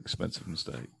 It's an expensive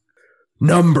mistake.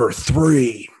 Number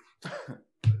 3.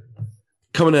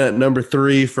 Coming in at number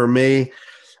 3 for me,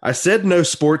 I said no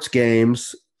sports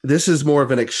games. This is more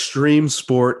of an extreme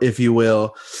sport, if you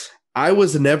will. I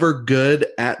was never good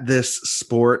at this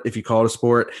sport, if you call it a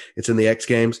sport. It's in the X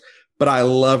Games, but I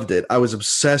loved it. I was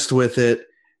obsessed with it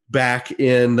back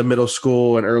in the middle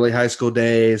school and early high school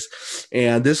days.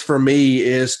 And this for me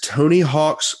is Tony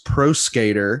Hawk's Pro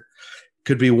Skater.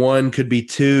 Could be 1, could be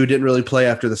 2. Didn't really play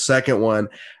after the second one.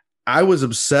 I was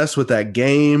obsessed with that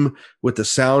game, with the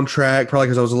soundtrack, probably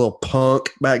because I was a little punk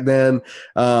back then.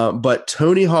 But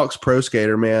Tony Hawk's Pro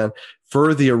Skater, man,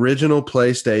 for the original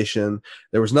PlayStation,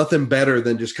 there was nothing better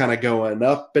than just kind of going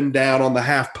up and down on the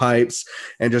half pipes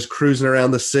and just cruising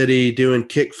around the city, doing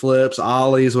kick flips,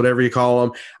 ollies, whatever you call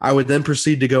them. I would then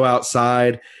proceed to go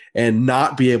outside and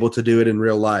not be able to do it in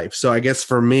real life. So I guess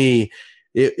for me,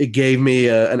 it gave me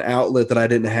an outlet that I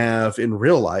didn't have in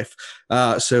real life.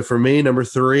 So for me, number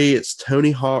 3, it's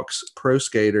Tony Hawk's Pro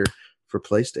Skater for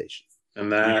PlayStation.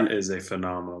 And that is a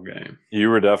phenomenal game. You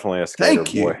were definitely a skater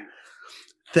boy.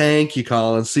 Thank you,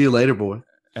 Colin. See you later, boy.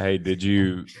 Hey, did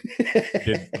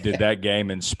that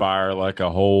game inspire like a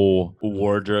whole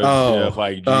wardrobe shift?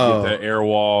 Like, did you get the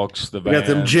airwalks, the Vans? I got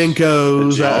them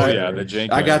Jinkos. The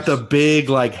Jinkos. I got the big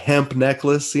like hemp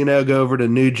necklace. You know, go over to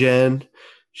New Gen.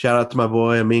 Shout out to my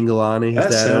boy Amin Galani.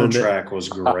 That soundtrack was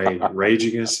great. Rage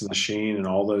Against the Machine and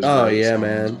all those. Oh yeah,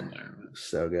 man.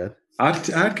 So good.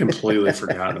 I'd completely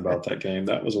forgotten about that game.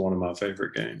 That was one of my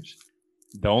favorite games.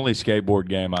 The only skateboard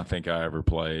game I think I ever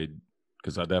played,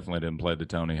 because I definitely didn't play the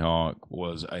Tony Hawk,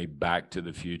 was a Back to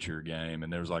the Future game.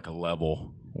 And there was like a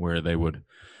level where they would.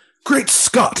 Great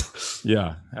Scott!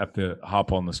 Yeah, have to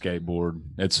hop on the skateboard.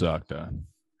 It sucked.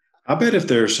 I bet if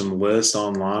there's some lists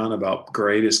online about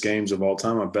greatest games of all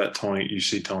time, I bet you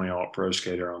see Tony Hawk Pro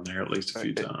Skater on there at least a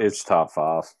few times. It's top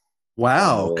 5.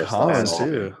 Wow, Colin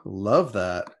too. Love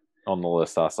that. on the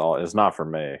list I saw. It's not for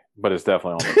me, but it's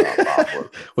definitely on the top 5 list.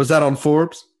 Was that on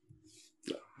Forbes?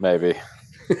 Maybe.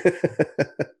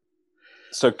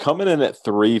 So coming in at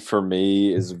 3 for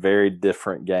me is a very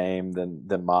different game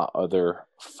than my other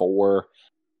 4.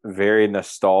 Very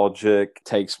nostalgic.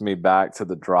 Takes me back to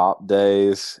the drop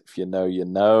days. If you know, you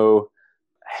know.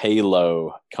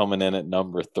 Halo coming in at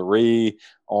number 3.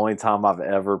 Only time I've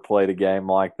ever played a game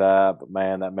like that, but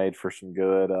man, that made for some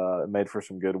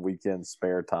good weekend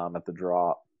spare time at the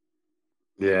drop.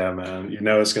 Yeah, man. You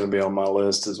know it's going to be on my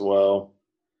list as well.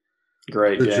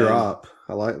 Great the game. Drop.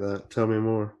 I like that. Tell me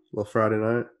more. A little Friday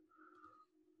night.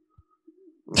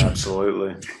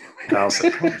 Absolutely. House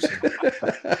at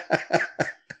Clemson.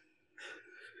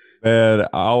 Man,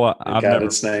 I've got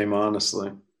its name,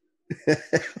 honestly.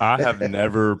 I have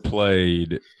never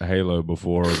played Halo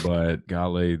before, but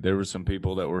golly, there were some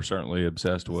people that were certainly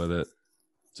obsessed with it.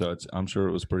 So I'm sure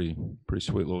it was pretty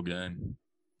sweet little game.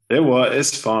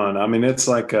 It's fun. I mean, it's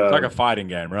like a fighting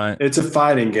game, right? It's a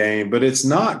fighting game, but it's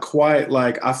not quite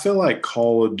like, I feel like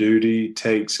Call of Duty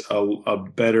takes a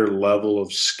better level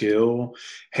of skill.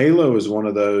 Halo is one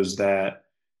of those that,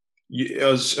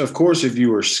 of course, if you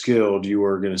were skilled, you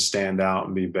were going to stand out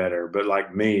and be better. But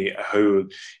like me, who,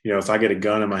 if I get a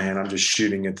gun in my hand, I'm just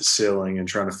shooting at the ceiling and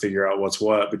trying to figure out what's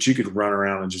what. But you could run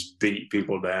around and just beat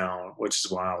people down, which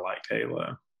is why I liked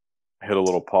Halo. Hit a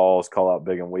little pause, call out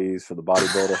Big and Wheeze for the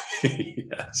bodybuilder.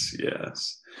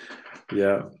 Yes.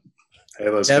 Yeah.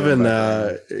 Halo's Evan,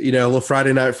 a little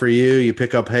Friday night for you. You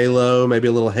pick up Halo, maybe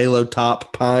a little Halo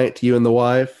top pint, you and the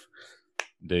wife.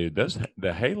 Dude,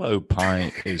 the Halo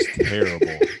pint is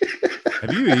terrible.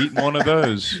 Have you eaten one of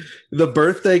those? The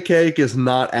birthday cake is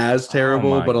not as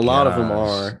terrible, but a lot of them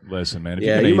are. Listen, man, if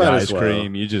you can eat ice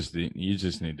cream, you just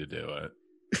need to do it.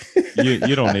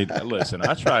 You don't need – listen,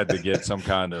 I tried to get some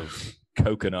kind of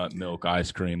coconut milk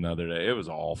ice cream the other day. It was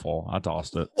awful. I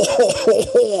tossed it.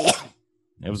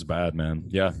 It was bad, man.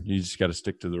 Yeah, you just got to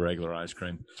stick to the regular ice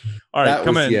cream. All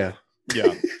right,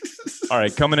 Yeah. All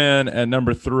right, coming in at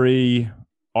number 3,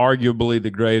 arguably the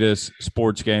greatest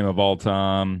sports game of all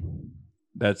time.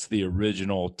 That's the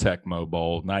original Tecmo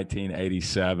Bowl,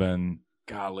 1987.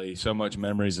 Golly, so much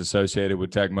memories associated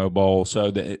with Tecmo Bowl.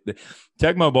 So the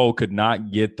Tecmo Bowl could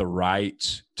not get the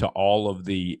rights to all of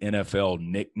the NFL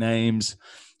nicknames,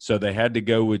 so they had to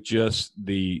go with just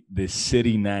the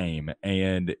city name.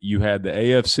 And you had the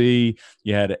AFC,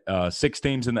 you had 6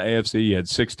 teams in the AFC, you had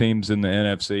 6 teams in the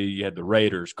NFC, you had the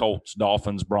Raiders, Colts,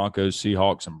 Dolphins, Broncos,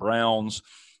 Seahawks, and Browns.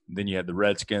 Then you had the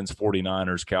Redskins,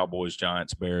 49ers, Cowboys,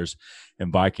 Giants, Bears,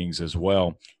 and Vikings as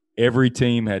well. Every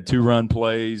team had 2 run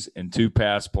plays and 2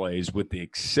 pass plays, with the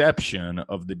exception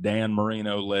of the Dan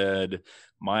Marino-led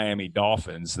Miami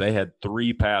Dolphins. They had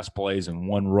 3 pass plays and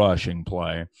 1 rushing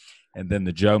play. And then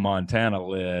the Joe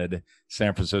Montana-led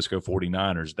San Francisco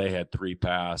 49ers, they had 3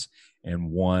 pass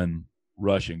and 1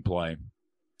 rushing play.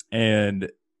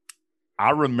 And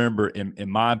I remember,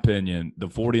 in my opinion, the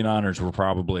 49ers were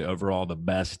probably overall the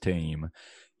best team.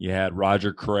 You had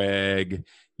Roger Craig.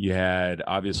 You had,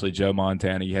 obviously, Joe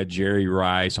Montana. You had Jerry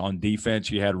Rice. On defense,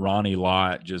 you had Ronnie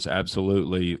Lott, just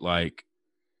absolutely like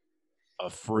a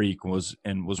freak, was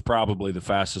probably the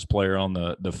fastest player on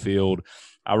the field.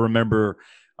 I remember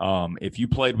if you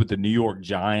played with the New York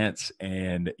Giants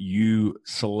and you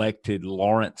selected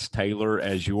Lawrence Taylor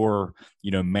as your,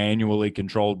 manually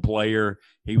controlled player,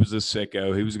 he was a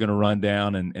sicko. He was going to run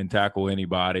down and tackle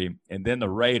anybody. And then the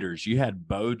Raiders, you had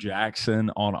Bo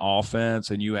Jackson on offense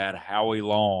and you had Howie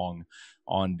Long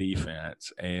on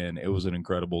defense, and it was an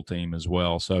incredible team as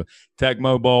well. So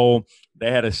Tecmo Bowl,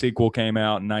 they had a sequel came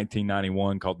out in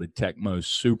 1991 called the Tecmo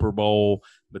Super Bowl,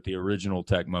 but the original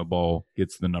Tecmo Bowl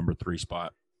gets the number 3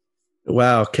 spot.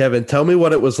 Wow, Kevin, tell me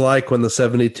what it was like when the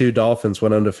 72 Dolphins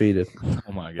went undefeated.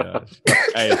 Oh my gosh!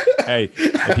 Hey,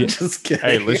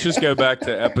 let's just go back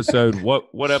to episode.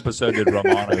 What episode did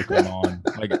Romano come on?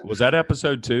 Like, was that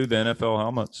episode 2, the NFL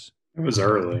helmets? It was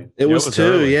early. It was 2.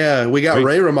 Early. Yeah, we got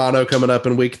Ray Romano coming up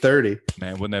in week 30.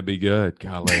 Man, wouldn't that be good?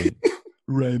 Golly,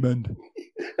 Raymond.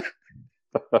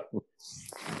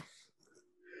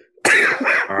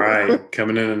 All right,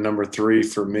 coming in at number 3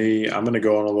 for me, I'm going to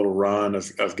go on a little run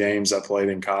of games I played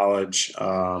in college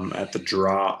at the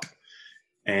Drop,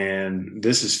 and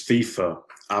this is FIFA.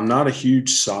 I'm not a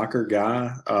huge soccer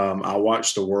guy. I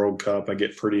watch the World Cup. I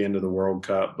get pretty into the World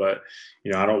Cup, but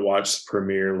I don't watch the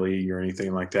Premier League or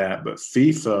anything like that. But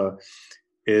FIFA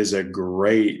is a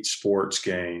great sports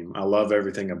game. I love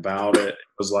everything about it. It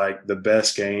was like the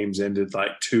best games ended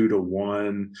like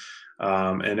 2-1,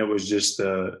 and it was just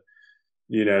the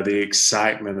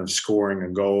excitement of scoring a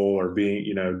goal or being,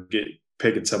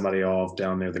 picking somebody off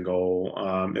down near the goal.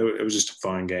 It was just a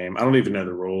fun game. I don't even know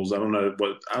the rules. I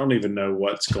don't even know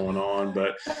what's going on,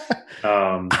 but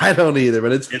I don't either.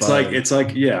 But it's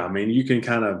fun. Yeah. I mean, you can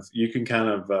kind of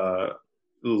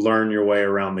learn your way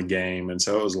around the game, and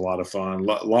so it was a lot of fun.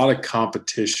 A lot of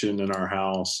competition in our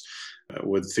house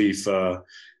with FIFA,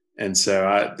 and so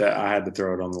I had to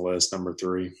throw it on the list, number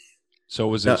 3.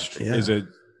 So is it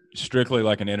strictly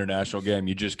like an international game?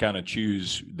 You just kind of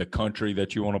choose the country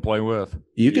that you want to play with?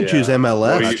 You can choose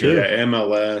MLS too. Yeah,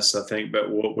 MLS, I think, but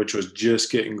which was just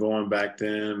getting going back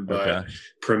then. But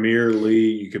Premier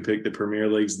League, you could pick the Premier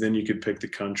Leagues, then you could pick the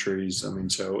countries. I mean,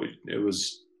 so it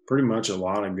was pretty much a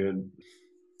lot of good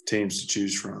teams to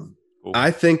choose from.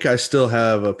 I think I still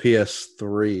have a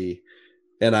PS3,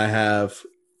 and I have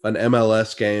an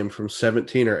MLS game from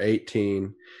 17 or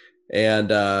 18.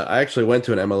 And I actually went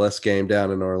to an MLS game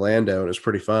down in Orlando, and it was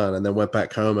pretty fun. And then went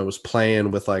back home and was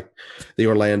playing with like the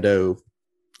Orlando,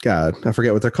 God, I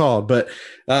forget what they're called, but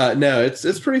no,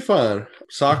 it's pretty fun.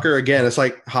 Soccer, again, it's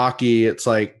like hockey, it's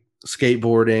like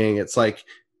skateboarding, it's like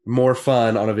more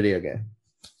fun on a video game.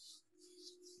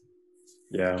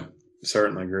 Yeah,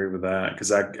 certainly agree with that,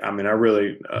 because I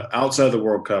really outside the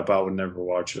World Cup, I would never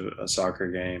watch a soccer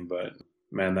game, but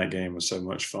man, that game was so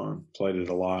much fun. Played it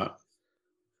a lot.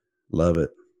 Love it.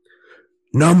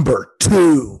 Number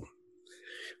 2.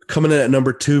 Coming in at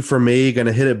number 2 for me, going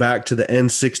to hit it back to the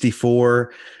N64.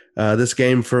 This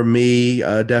game for me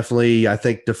definitely, I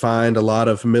think, defined a lot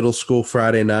of middle school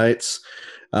Friday nights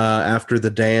after the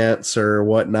dance or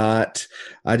whatnot.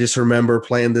 I just remember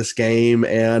playing this game,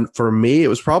 and for me, it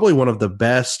was probably one of the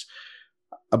best.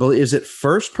 I believe, is it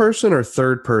first person or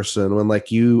third person when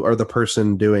like you are the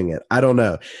person doing it? I don't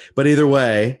know. But either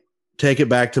way, take it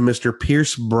back to Mr.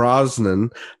 Pierce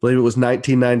Brosnan. I believe it was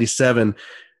 1997.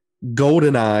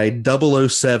 GoldenEye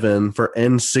 007 for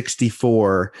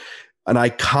N64. An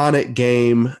iconic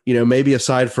game, maybe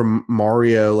aside from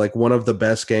Mario, like one of the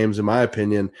best games, in my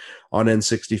opinion, on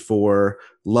N64.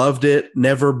 Loved it,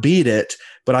 never beat it,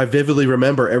 but I vividly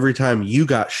remember every time you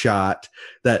got shot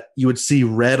that you would see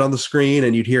red on the screen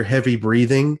and you'd hear heavy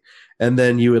breathing, and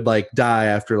then you would like die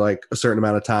after like a certain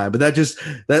amount of time. But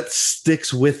that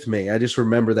sticks with me. I just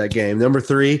remember that game. Number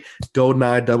 3,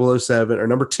 GoldenEye 007, or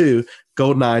number 2,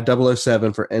 GoldenEye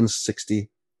 007 for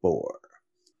N64.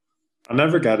 I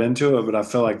never got into it, but I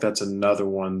feel like that's another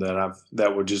one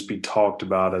that would just be talked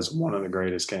about as one of the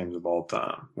greatest games of all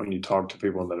time when you talk to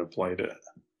people that have played it.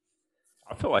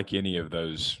 I feel like any of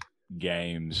those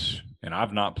games, and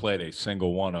I've not played a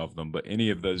single one of them, but any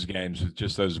of those games with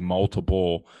just those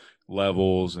multiple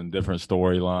levels and different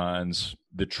storylines,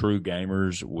 the true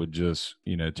gamers would just,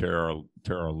 tear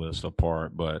our list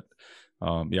apart. But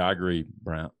yeah, I agree,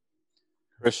 Brant.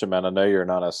 Christian, man, I know you're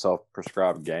not a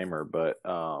self-prescribed gamer, but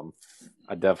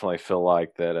I definitely feel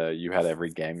like that you had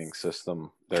every gaming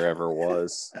system there ever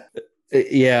was.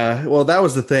 Yeah, well, that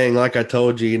was the thing. Like I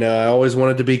told you, I always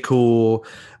wanted to be cool.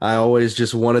 I always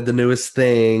just wanted the newest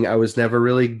thing. I was never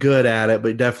really good at it,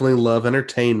 but definitely love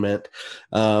entertainment.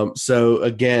 So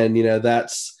again,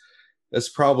 that's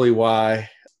probably why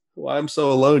I'm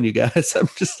so alone, you guys.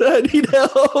 I need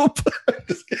help.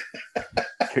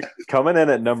 Coming in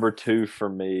at number 2 for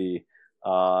me,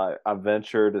 I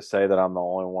venture to say that I'm the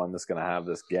only one that's going to have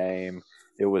this game.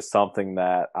 It was something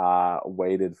that I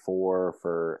waited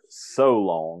for so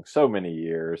long, so many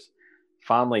years.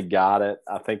 Finally got it.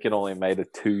 I think it only made a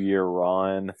 2-year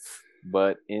run,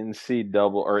 but MVP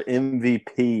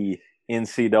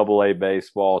NCAA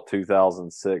baseball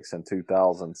 2006 and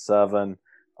 2007,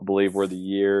 I believe, were the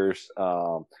years.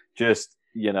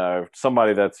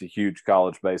 Somebody that's a huge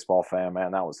college baseball fan,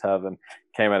 man, that was heaven.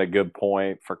 Came at a good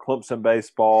point for Clemson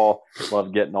baseball.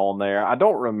 Loved getting on there. I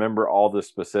don't remember all the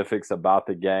specifics about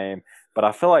the game, but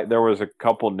I feel like there was a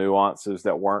couple nuances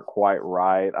that weren't quite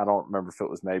right. I don't remember if it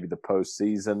was maybe the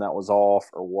postseason that was off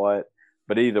or what.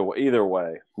 But either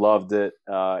way, loved it.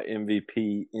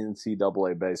 MVP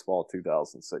NCAA baseball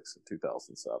 2006 and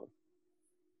 2007.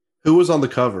 Who was on the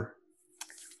cover?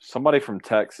 Somebody from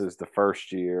Texas the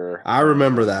first year. I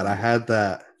remember that. I had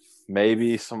that.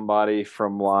 Maybe somebody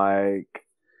from like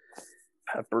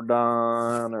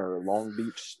Pepperdine or Long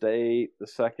Beach State the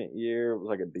second year. It was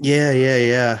like a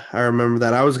Yeah. I remember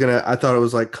that. I thought it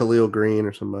was like Khalil Green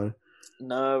or somebody.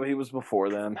 No, he was before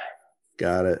then.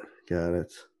 Got it.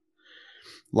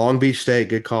 Long Beach State,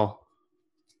 good call.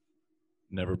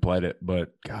 Never played it,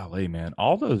 but golly, man,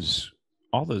 all those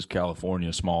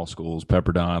California small schools,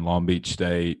 Pepperdine, Long Beach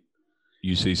State,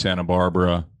 UC Santa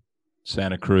Barbara,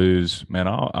 Santa Cruz, man,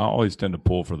 I always tend to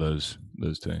pull for those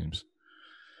teams.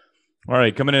 All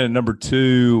right, coming in at number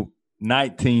 2,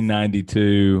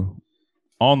 1992,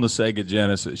 on the Sega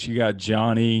Genesis, you got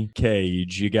Johnny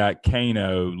Cage, you got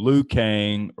Kano, Liu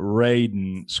Kang,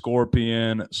 Raiden,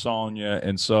 Scorpion, Sonya,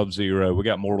 and Sub-Zero. We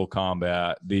got Mortal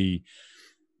Kombat, the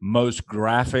most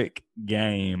graphic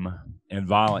game and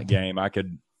violent game I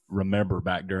could remember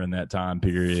back during that time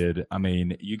period. I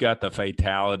mean, you got the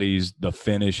fatalities, the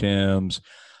finish hymns.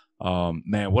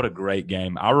 Man, what a great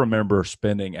game. I remember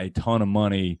spending a ton of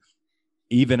money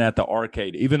even at the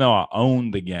arcade, even though I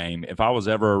owned the game. If I was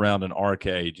ever around an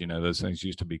arcade, you know, those things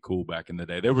used to be cool back in the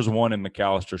day. There was one in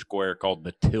McAllister Square called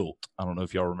The Tilt. I don't know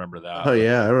if y'all remember that. Oh,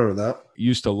 yeah, I remember that.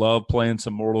 Used to love playing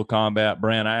some Mortal Kombat.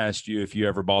 Brant, I asked you if you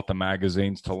ever bought the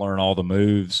magazines to learn all the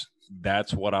moves.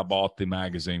 That's what I bought the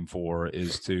magazine for,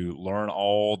 is to learn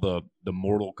all the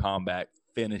Mortal Kombat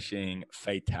finishing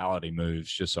fatality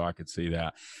moves, just so I could see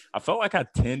that. I felt like I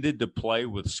tended to play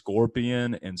with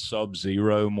Scorpion and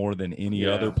Sub-Zero more than any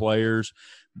other players,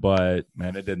 but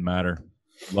man, it didn't matter.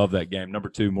 Love that game. Number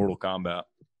 2, Mortal Kombat.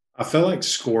 I felt like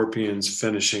Scorpion's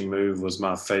finishing move was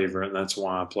my favorite, and that's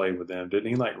why I played with him. Didn't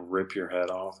he like rip your head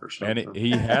off or something? And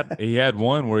he had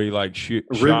one where he like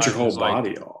ripped your whole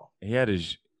body off. He had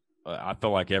his. I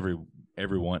felt like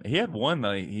everyone. He had one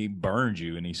that he burned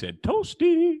you, and he said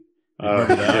 "Toasty."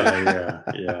 Yeah.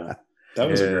 That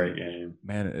was a great game.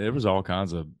 Man, there was all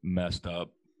kinds of messed up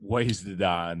ways to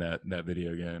die in that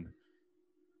video game.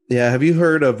 Yeah, have you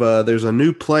heard of there's a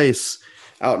new place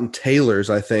out in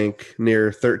Taylor's, I think,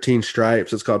 near 13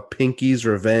 Stripes. It's called Pinky's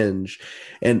Revenge.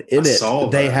 And in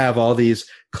they have all these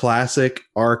classic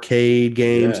arcade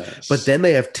games, but then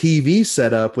they have TV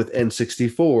set up with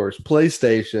N64s,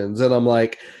 PlayStations. And I'm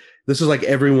like, this is like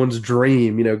everyone's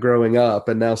dream, you know, growing up.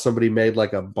 And now somebody made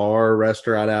like a bar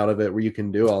restaurant out of it where you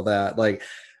can do all that. Like,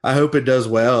 I hope it does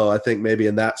well. I think maybe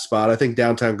in that spot. I think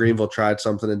downtown Greenville tried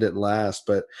something and didn't last,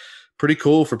 but pretty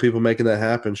cool for people making that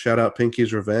happen. Shout out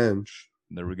Pinky's Revenge.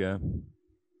 There we go.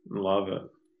 Love it.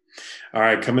 All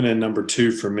right, coming in number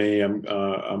 2 for me,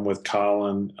 I'm with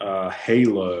Colin.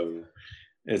 Halo.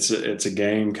 It's a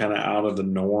game kind of out of the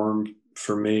norm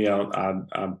for me. I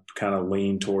kind of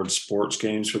lean towards sports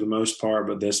games for the most part,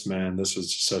 but this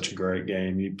was such a great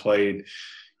game. You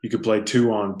could play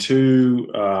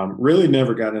 2-on-2. Really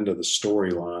never got into the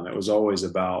storyline. It was always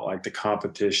about like the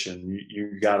competition.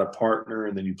 You got a partner,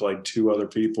 and then you played 2 other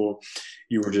people.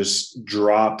 You were just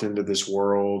dropped into this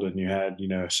world, and you had, you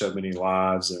know, so many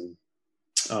lives. And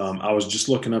I was just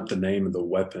looking up the name of the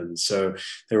weapons. So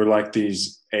they were like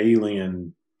these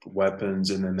alien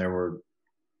weapons, and then there were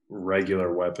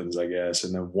regular weapons, I guess.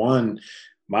 And then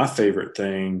my favorite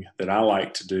thing that I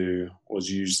like to do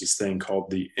was use this thing called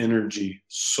the energy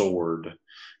sword.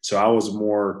 So I was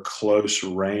more close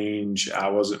range. I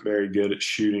wasn't very good at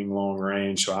shooting long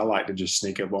range. So I like to just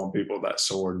sneak up on people with that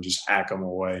sword and just hack them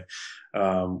away,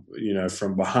 you know,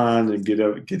 from behind, and get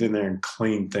in there and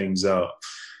clean things up.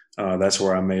 That's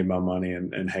where I made my money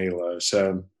in Halo.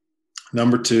 So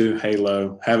number 2,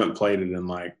 Halo. Haven't played it in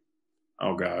like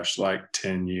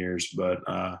 10 years, but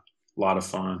a lot of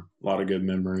fun, a lot of good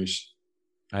memories.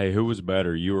 Hey, who was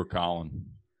better, you or Colin?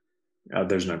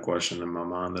 There's no question in my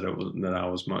mind that I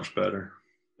was much better.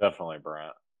 Definitely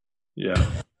Brant. Yeah.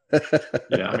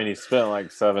 Yeah. I mean, he spent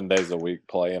like 7 days a week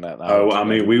playing it. I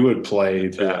mean, we would play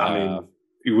that. I mean,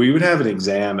 we would have an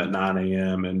exam at 9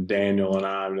 a.m. and Daniel and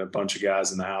I and a bunch of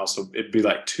guys in the house. So it'd be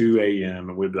like 2 a.m.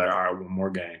 and we'd be like, all right, one more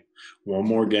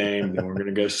game. Then we're going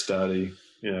to go study,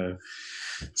 you know.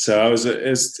 So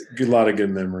it's a lot of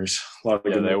good memories.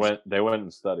 They went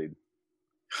and studied.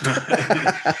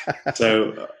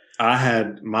 So I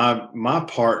had my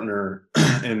partner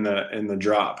in the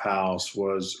drop house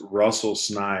was Russell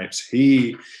Snipes.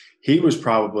 He was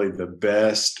probably the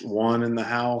best one in the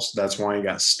house. That's why he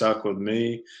got stuck with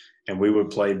me. And we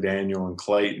would play Daniel and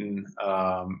Clayton.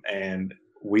 And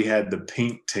we had the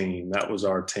pink team. That was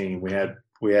our team. We had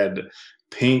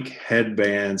pink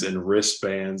headbands and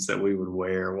wristbands that we would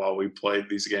wear while we played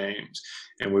these games.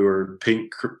 And we were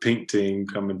pink team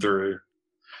coming through.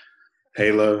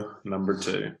 Halo number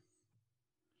 2.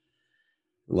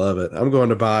 Love it. I'm going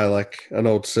to buy like an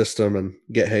old system and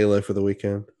get Halo for the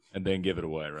weekend. And then give it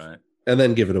away, right? And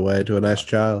then give it away to a nice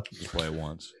child. Just play it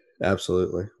once.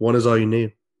 Absolutely. One is all you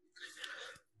need.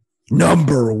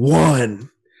 Number 1.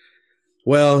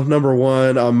 Well, number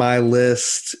 1 on my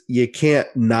list, you can't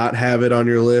not have it on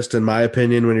your list, in my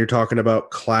opinion, when you're talking about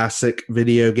classic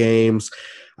video games.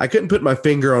 I couldn't put my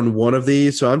finger on one of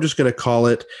these, so I'm just going to call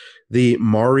it the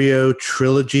Mario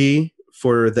Trilogy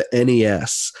for the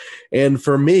NES. And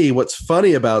for me, what's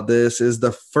funny about this is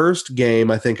the first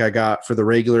game I think I got for the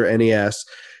regular NES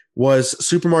was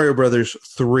Super Mario Brothers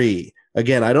 3,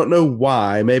 Again, I don't know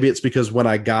why. Maybe it's because when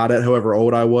I got it, however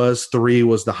old I was, 3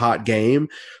 was the hot game.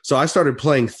 So I started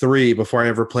playing 3 before I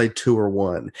ever played 2 or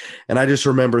 1. And I just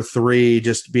remember 3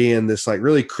 just being this like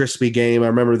really crispy game. I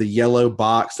remember the yellow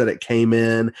box that it came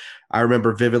in. I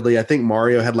remember vividly, I think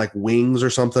Mario had like wings or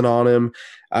something on him.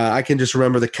 I can just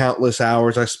remember the countless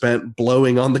hours I spent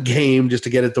blowing on the game just to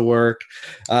get it to work.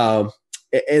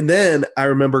 And then I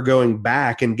remember going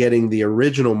back and getting the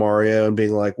original Mario and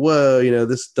being like, whoa,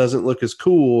 this doesn't look as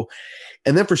cool.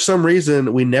 And then for some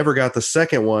reason, we never got the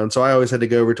second one. So I always had to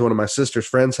go over to one of my sister's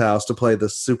friend's house to play the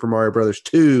Super Mario Brothers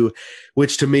 2,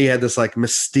 which to me had this like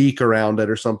mystique around it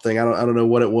or something. I don't know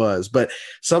what it was, but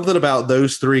something about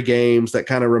those 3 games that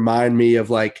kind of remind me of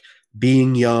like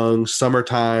being young,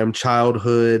 summertime,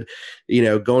 childhood,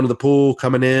 going to the pool,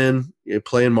 coming in,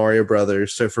 playing Mario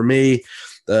Brothers. So for me,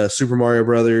 the Super Mario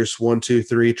Brothers 1, 2,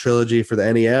 3 trilogy for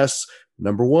the NES,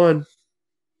 number 1.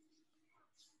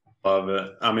 Love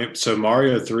it. I mean, so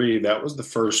Mario 3, that was the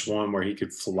first one where he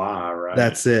could fly, right?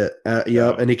 That's it.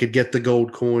 Yep. And he could get the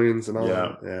gold coins and all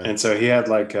that. Yeah. And so he had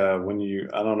like I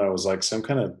don't know, it was like some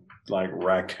kind of like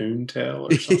raccoon tail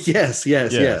or something. yes.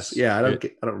 Yeah, I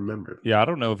don't remember. Yeah, I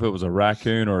don't know if it was a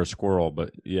raccoon or a squirrel,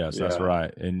 but yes, that's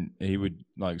right. And he would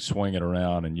like swing it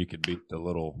around and you could beat the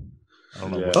little, I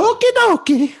don't know, okie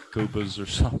dokie Koopas or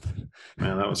something.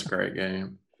 Man, that was a great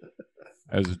game.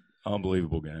 It was an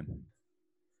unbelievable game.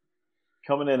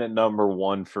 Coming in at number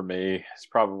 1 for me, it's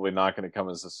probably not going to come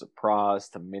as a surprise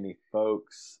to many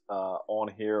folks on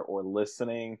here or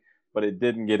listening, but it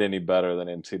didn't get any better than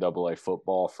NCAA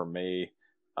football for me.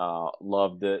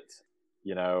 Loved it.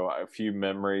 A few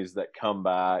memories that come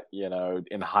back,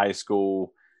 in high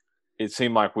school. It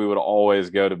seemed like we would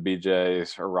always go to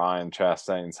BJ's or Ryan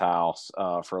Chastain's house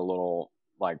for a little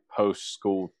like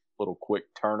post-school little quick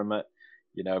tournament.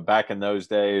 Back in those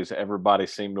days, everybody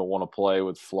seemed to want to play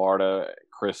with Florida,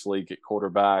 Chris Leak at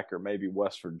quarterback, or maybe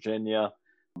West Virginia.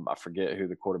 I forget who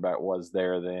the quarterback was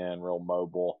there then, real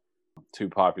mobile. 2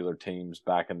 popular teams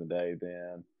back in the day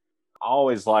then. I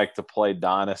always liked to play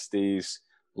dynasties.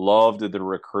 Loved the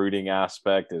recruiting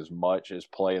aspect as much as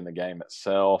playing the game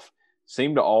itself.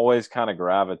 Seemed to always kind of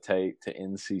gravitate to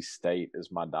NC State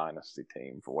as my dynasty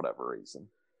team for whatever reason.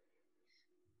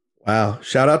 Wow.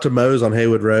 Shout out to Moe's on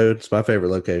Haywood Road. It's my favorite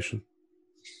location.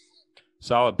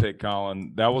 Solid pick,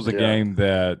 Colin. That was a game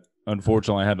that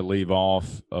unfortunately I had to leave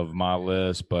off of my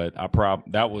list, but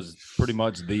that was pretty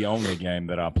much the only game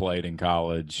that I played in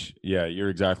college. Yeah, you're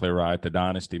exactly right. The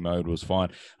dynasty mode was fun.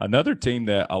 Another team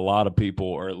that a lot of people,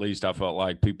 or at least I felt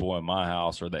like people in my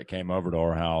house or that came over to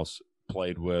our house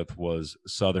played with, was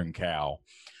Southern Cal.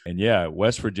 And yeah,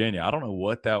 West Virginia, I don't know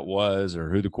what that was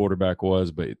or who the quarterback was,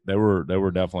 but they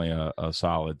were definitely a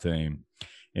solid team.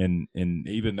 And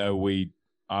even though we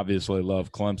obviously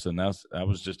love Clemson, that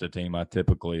was just a team I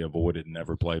typically avoided and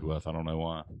never played with. I don't know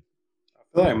why. I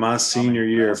feel like my senior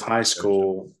year of high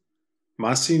school,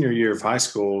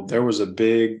 there was a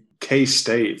big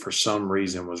K-State for some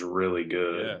reason was really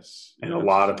good. Yes. And a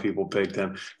lot of people picked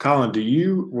them. Colin,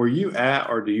 were you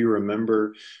at or do you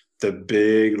remember the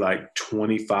big like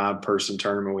 25-person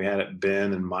tournament we had at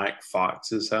Ben and Mike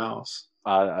Fox's house?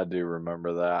 I do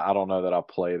remember that. I don't know that I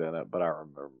played in it, but I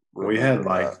remember. We had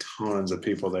like tons of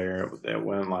people there that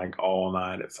went like all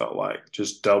night. It felt like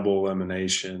just double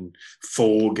elimination,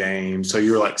 full game. So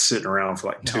you were like sitting around for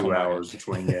like 2 hours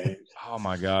between games. Oh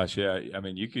my gosh. Yeah. I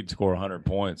mean, you could score 100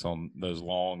 points on those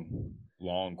long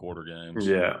quarter games.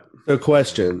 Yeah. So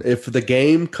question, if the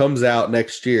game comes out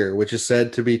next year, which is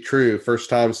said to be true, first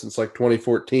time since like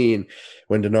 2014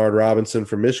 when Denard Robinson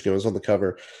from Michigan was on the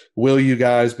cover, will you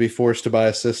guys be forced to buy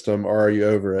a system or are you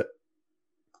over it?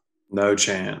 No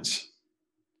chance.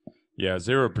 Yeah,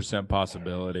 0%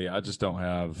 possibility. I just don't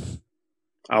have.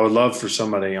 I would love for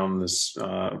somebody on this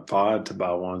pod to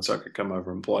buy one so I could come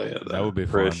over and play it. That would be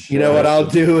fun. You know what? I'll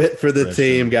do it for the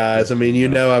team, guys. I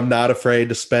mean, I'm not afraid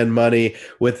to spend money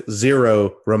with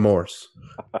zero remorse.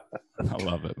 I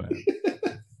love it,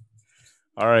 man.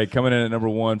 All right, coming in at number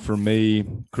 1 for me,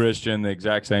 Christian, the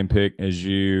exact same pick as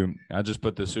you. I just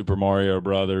put the Super Mario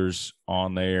Brothers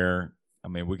on there. I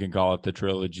mean, we can call it the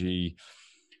trilogy.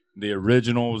 The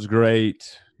original was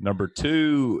great. Number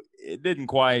 2, it didn't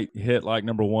quite hit like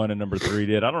number 1 and number 3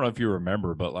 did. I don't know if you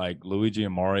remember, but like Luigi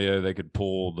and Mario, they could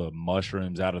pull the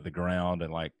mushrooms out of the ground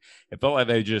and like it felt like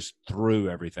they just threw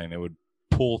everything. They would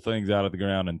pull things out of the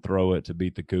ground and throw it to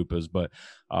beat the Koopas, but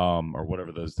or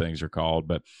whatever those things are called.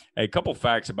 But a couple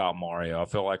facts about Mario. I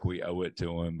feel like we owe it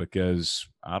to him because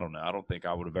I don't know. I don't think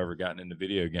I would have ever gotten into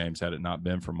video games had it not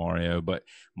been for Mario. But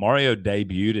Mario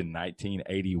debuted in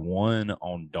 1981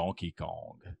 on Donkey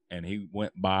Kong, and he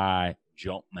went by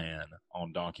Jumpman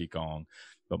on Donkey Kong.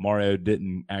 But Mario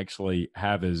didn't actually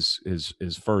have his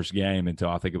first game until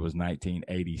I think it was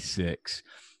 1986.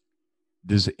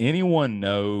 Does anyone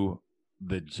know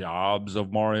the jobs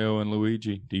of Mario and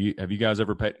Luigi? Have you guys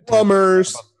ever paid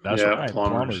plumbers? That's right,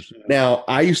 plumbers. Now,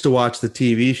 I used to watch the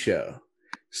TV show,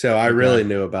 so I really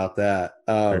knew about that.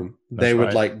 They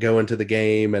would like go into the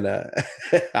game, and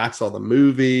I saw the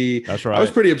movie. That's right. I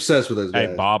was pretty obsessed with those guys.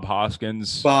 Hey, Bob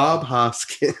Hoskins.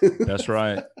 That's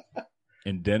right.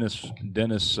 And Dennis,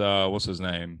 what's his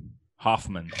name?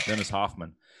 Dennis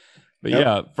Hoffman. But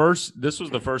yeah, this was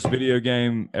the first video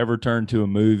game ever turned to a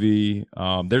movie.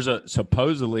 There's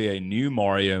supposedly a new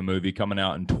Mario movie coming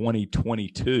out in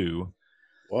 2022.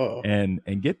 Whoa.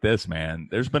 And get this, man,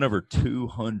 there's been over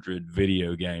 200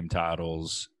 video game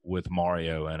titles with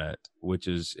Mario in it, which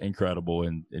is incredible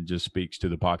and just speaks to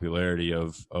the popularity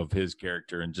of his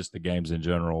character and just the games in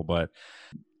general. But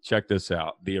check this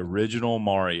out. The original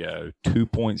Mario,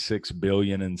 2.6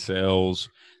 billion in sales.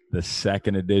 The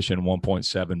second edition,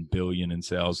 1.7 billion in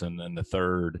sales, and then the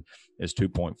third is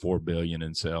 2.4 billion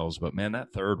in sales. But man,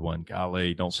 that third one,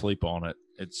 golly, don't sleep on it.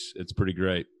 It's pretty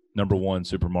great. Number one,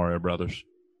 Super Mario Brothers.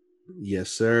 Yes,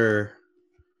 sir.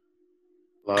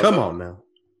 Come on now.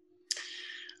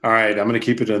 All right, I'm going to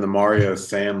keep it in the Mario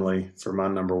family for my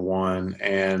number one,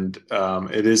 and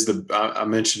it is I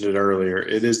mentioned it earlier.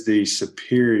 It is the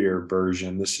superior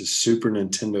version. This is Super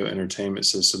Nintendo Entertainment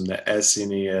System, the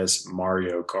SNES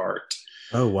Mario Kart.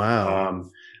 Oh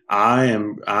wow! I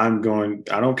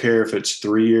don't care if it's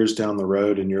 3 years down the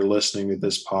road and you're listening to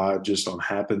this pod just on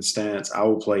happenstance. I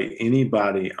will play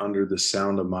anybody under the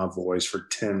sound of my voice for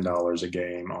 $10 a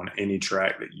game on any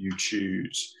track that you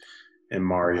choose in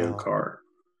Mario Kart.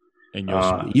 And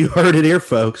you heard it here,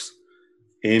 folks.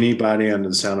 Anybody under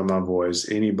the sound of my voice,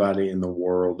 anybody in the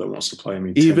world that wants to play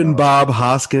me. Even Bob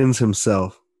Hoskins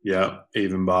himself. Yeah,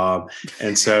 even Bob.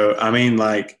 And so, I mean,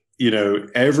 like,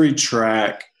 every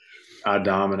track, I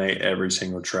dominate every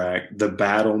single track. The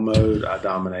battle mode, I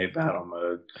dominate battle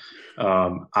mode.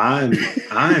 I'm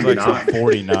like not a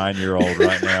 49-year-old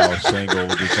right now, single,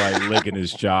 just like licking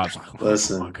his chops.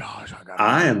 Listen, oh my gosh,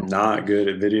 I am not good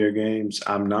at video games.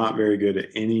 I'm not very good at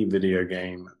any video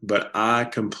game, but I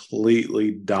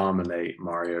completely dominate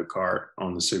Mario Kart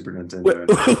on the Super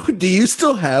Nintendo. Do you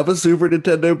still have a Super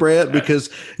Nintendo, Brant? Because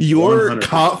your 100%.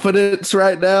 Confidence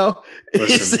right now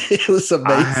it was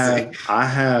amazing. I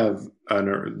have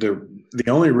the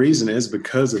only reason is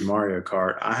because of Mario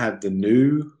Kart. I have the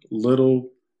new little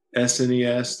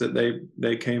SNES that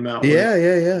they came out with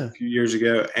a few years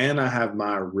ago, and I have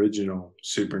my original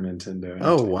Super Nintendo.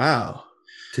 Oh wow,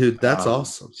 dude, that's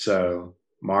awesome. So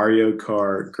Mario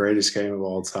Kart, greatest game of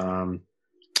all time,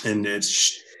 and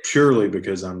it's purely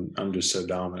because I'm just so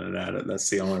dominant at it. That's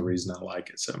the only reason I like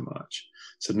it so much.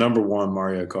 So number one,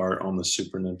 Mario Kart on the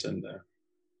Super Nintendo.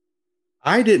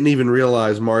 I didn't even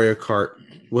realize Mario Kart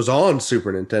was on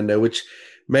Super Nintendo, which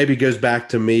maybe goes back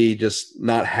to me just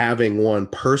not having one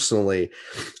personally.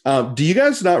 Do you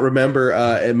guys not remember,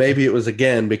 and maybe it was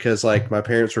again because like my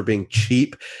parents were being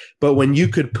cheap, but when you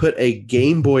could put a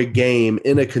Game Boy game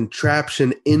in a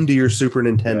contraption into your Super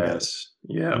Nintendo? Yes.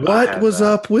 Yeah. What was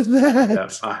up with that? Yeah,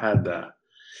 I had that.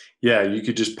 Yeah, you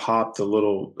could just pop the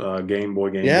little Game Boy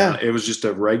game down. It was just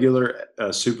a regular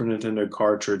Super Nintendo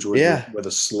cartridge with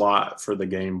a slot for the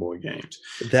Game Boy games.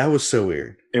 That was so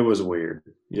weird. It was weird.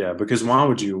 Yeah, because why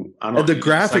would you? The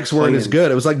graphics weren't as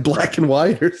good. It was like black and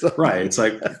white or something. Right. It's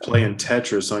like playing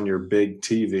Tetris on your big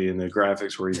TV, and the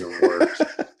graphics were even worse.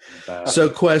 So,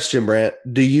 question, Brant,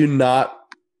 do you not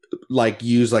like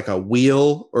use like a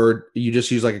wheel, or you just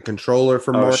use like a controller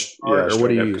for Mario Kart, or what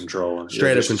do you use? Controller.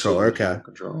 Straight up controller. Okay.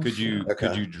 Could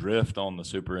you drift on the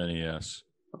Super NES?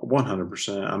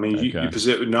 100%. I mean, because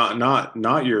it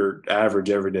not your average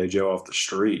everyday Joe off the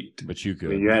street, but you could.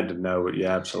 I mean, you had to know it.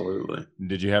 Yeah, absolutely.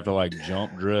 Did you have to like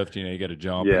jump drift? You got to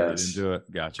jump and get into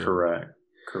it. Gotcha. Correct.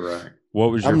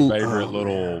 What was your favorite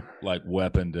little like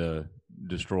weapon to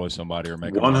destroy somebody or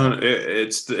make 100?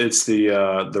 It's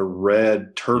the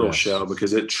red turtle shell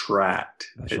because it tracked.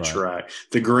 Tracked.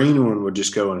 The green one would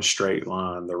just go in a straight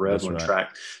line. The red one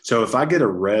tracked. So if I get a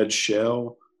red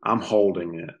shell, I'm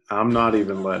holding it. I'm not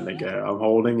even letting it go. I'm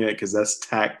holding it because that's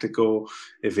tactical.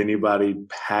 If anybody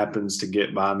happens to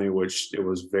get by me, which it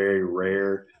was very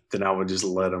rare, then I would just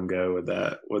let them go with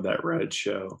that red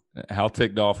shell. How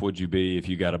ticked off would you be if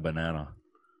you got a banana?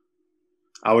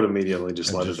 I would immediately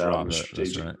just let it out on the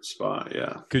strategic spot.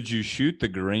 Yeah. Could you shoot the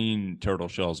green turtle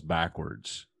shells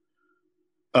backwards?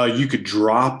 You could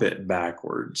drop it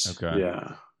backwards. Okay.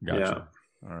 Yeah. Gotcha.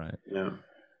 Yeah. All right. Yeah.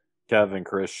 Kevin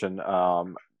Christian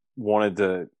wanted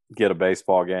to get a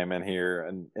baseball game in here,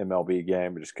 an MLB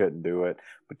game. We just couldn't do it.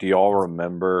 But do y'all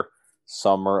remember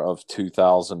summer of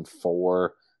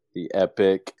 2004, the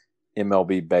epic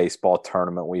MLB baseball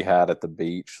tournament we had at the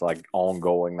beach, like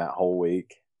ongoing that whole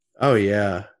week? Oh,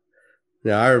 yeah.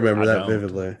 Yeah, I remember that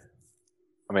vividly.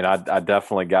 I mean, I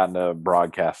definitely got into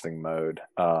broadcasting mode.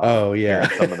 Oh, yeah.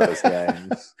 Some of those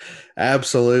games.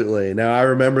 Absolutely. No, I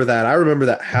remember that. I remember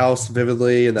that house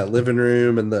vividly, and that living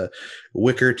room and the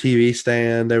wicker TV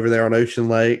stand over there on Ocean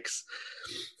Lakes.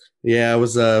 Yeah, it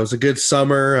was a good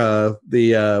summer.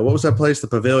 What was that place? The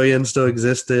Pavilion still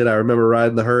existed. I remember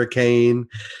riding the Hurricane,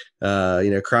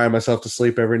 crying myself to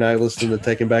sleep every night listening to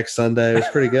Taking Back Sunday. It was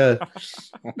pretty good.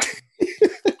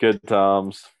 Good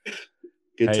times.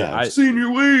 Good times.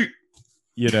 Senior week.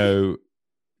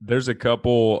 There's a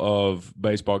couple of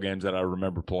baseball games that I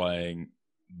remember playing,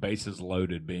 bases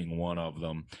loaded being one of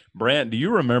them. Brant, do you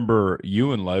remember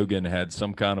you and Logan had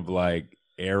some kind of like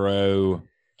arrow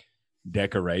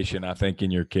decoration, I think,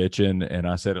 in your kitchen, and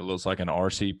I said it looks like an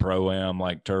RC Pro-Am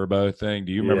like turbo thing.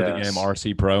 Do you remember the game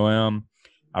RC Pro-Am?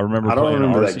 I don't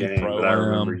remember that game, but I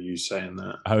remember you saying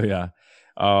that. Oh yeah.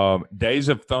 Days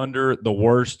of Thunder, the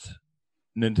worst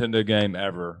Nintendo game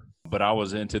ever, but I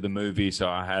was into the movie, so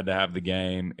I had to have the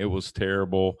game. It was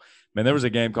terrible. Man, there was a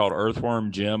game called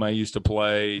Earthworm Jim I used to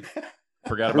play.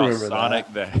 Forgot about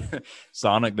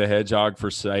Sonic the Hedgehog for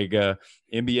Sega.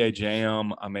 NBA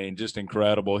Jam, I mean, just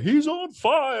incredible. He's on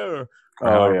fire.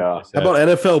 Oh, yeah. How about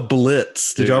NFL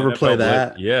Blitz? Did y'all ever play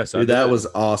that? Yes. Dude, that was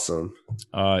awesome.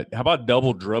 How about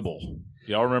Double Dribble?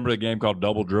 Y'all remember the game called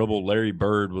Double Dribble? Larry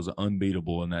Bird was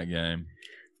unbeatable in that game.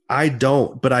 I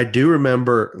don't, but I do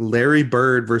remember Larry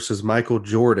Bird versus Michael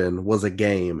Jordan was a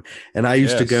game. And I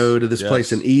used to go to this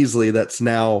place in Easley that's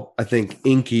now, I think,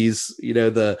 Inky's,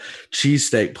 the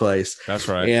cheesesteak place. That's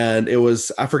right. And it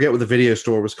was, I forget what the video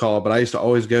store was called, but I used to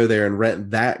always go there and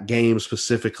rent that game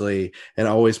specifically and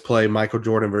always play Michael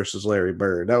Jordan versus Larry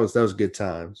Bird. That was good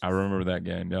times. I remember that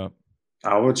game, yep.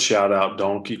 I would shout out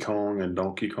Donkey Kong and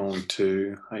Donkey Kong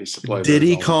 2. I used to play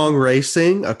Diddy Kong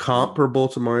Racing, a comparable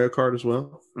to Mario Kart as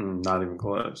well. Not even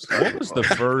close. What was the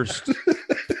first?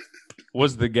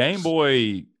 Was the Game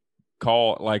Boy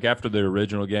called, like after the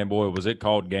original Game Boy, was it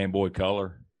called Game Boy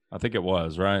Color? I think it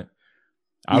was, right?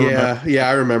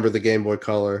 I remember the Game Boy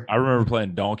Color. I remember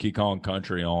playing Donkey Kong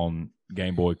Country on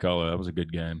Game Boy Color. That was a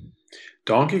good game.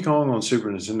 Donkey Kong on Super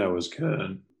Nintendo was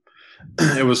good.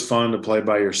 It was fun to play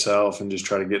by yourself and just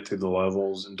try to get through the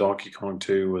levels. And Donkey Kong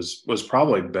 2 was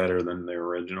probably better than the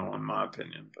original, in my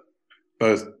opinion. But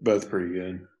both pretty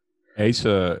good.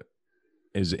 Asa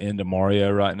is into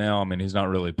Mario right now. I mean, he's not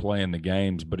really playing the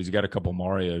games, but he's got a couple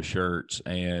Mario shirts,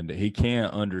 and he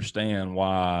can't understand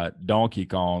why Donkey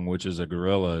Kong, which is a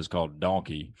gorilla, is called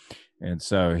Donkey. And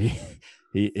so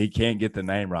he can't get the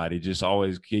name right. He just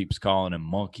always keeps calling him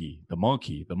Monkey, the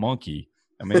monkey, the monkey.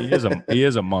 I mean, he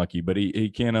is a monkey, but he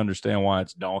can't understand why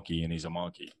it's Donkey and he's a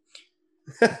monkey.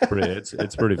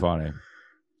 It's pretty funny.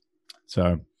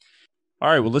 So, all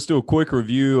right, well, let's do a quick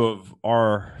review of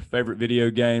our favorite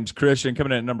video games. Christian,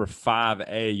 coming in at number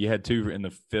 5A, you had two in the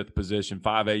fifth position.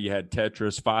 5A, you had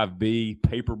Tetris. 5B,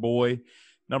 Paperboy.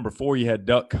 Number 4, you had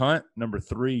Duck Hunt. Number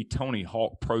 3, Tony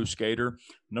Hawk Pro Skater.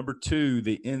 Number 2,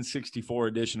 the N64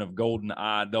 edition of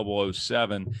GoldenEye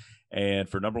 007. And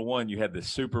for number 1, you had the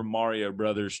Super Mario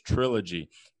Brothers trilogy.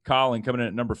 Colin, coming in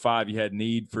at number 5, you had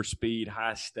Need for Speed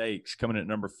High Stakes. Coming in at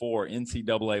number 4,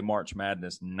 NCAA March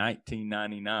Madness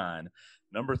 1999.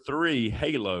 Number 3,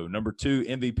 Halo. Number 2,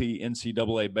 MVP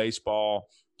NCAA Baseball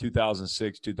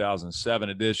 2006-2007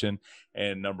 edition.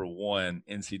 And number 1,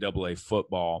 NCAA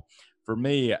Football. For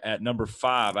me, at number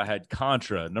 5, I had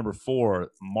Contra. Number 4,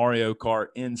 Mario Kart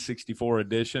N64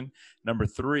 edition. Number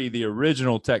 3, the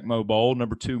original Tecmo Bowl.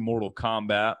 Number 2, Mortal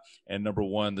Kombat. And number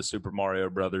 1, the Super Mario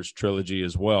Brothers trilogy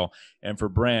as well. And for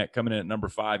Brant, coming in at number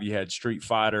 5, you had Street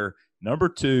Fighter. Number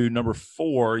 2, number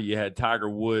 4, you had Tiger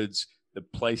Woods, the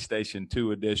PlayStation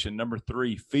 2 edition. Number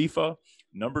 3, FIFA.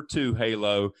 Number 2,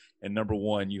 Halo. And number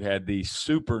 1, you had the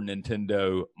Super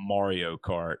Nintendo Mario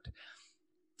Kart.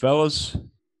 Fellas,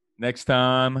 next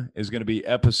time is going to be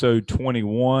episode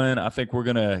 21. I think we're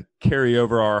going to carry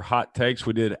over our hot takes.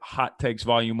 We did Hot Takes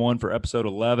Volume 1 for episode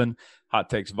 11. Hot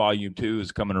Takes Volume 2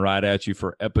 is coming right at you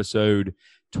for episode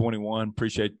 21.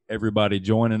 Appreciate everybody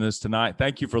joining us tonight.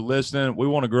 Thank you for listening. We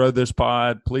want to grow this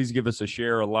pod. Please give us a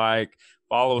share, a like.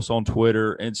 Follow us on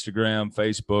Twitter, Instagram,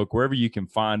 Facebook, wherever you can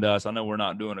find us. I know we're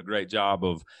not doing a great job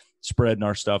of spreading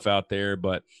our stuff out there,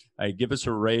 but hey, give us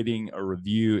a rating, a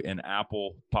review in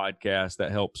Apple Podcasts.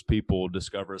 That helps people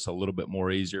discover us a little bit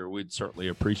more easier. We'd certainly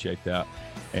appreciate that.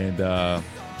 And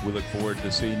we look forward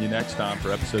to seeing you next time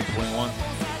for episode 21.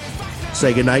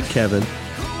 Say goodnight, Kevin.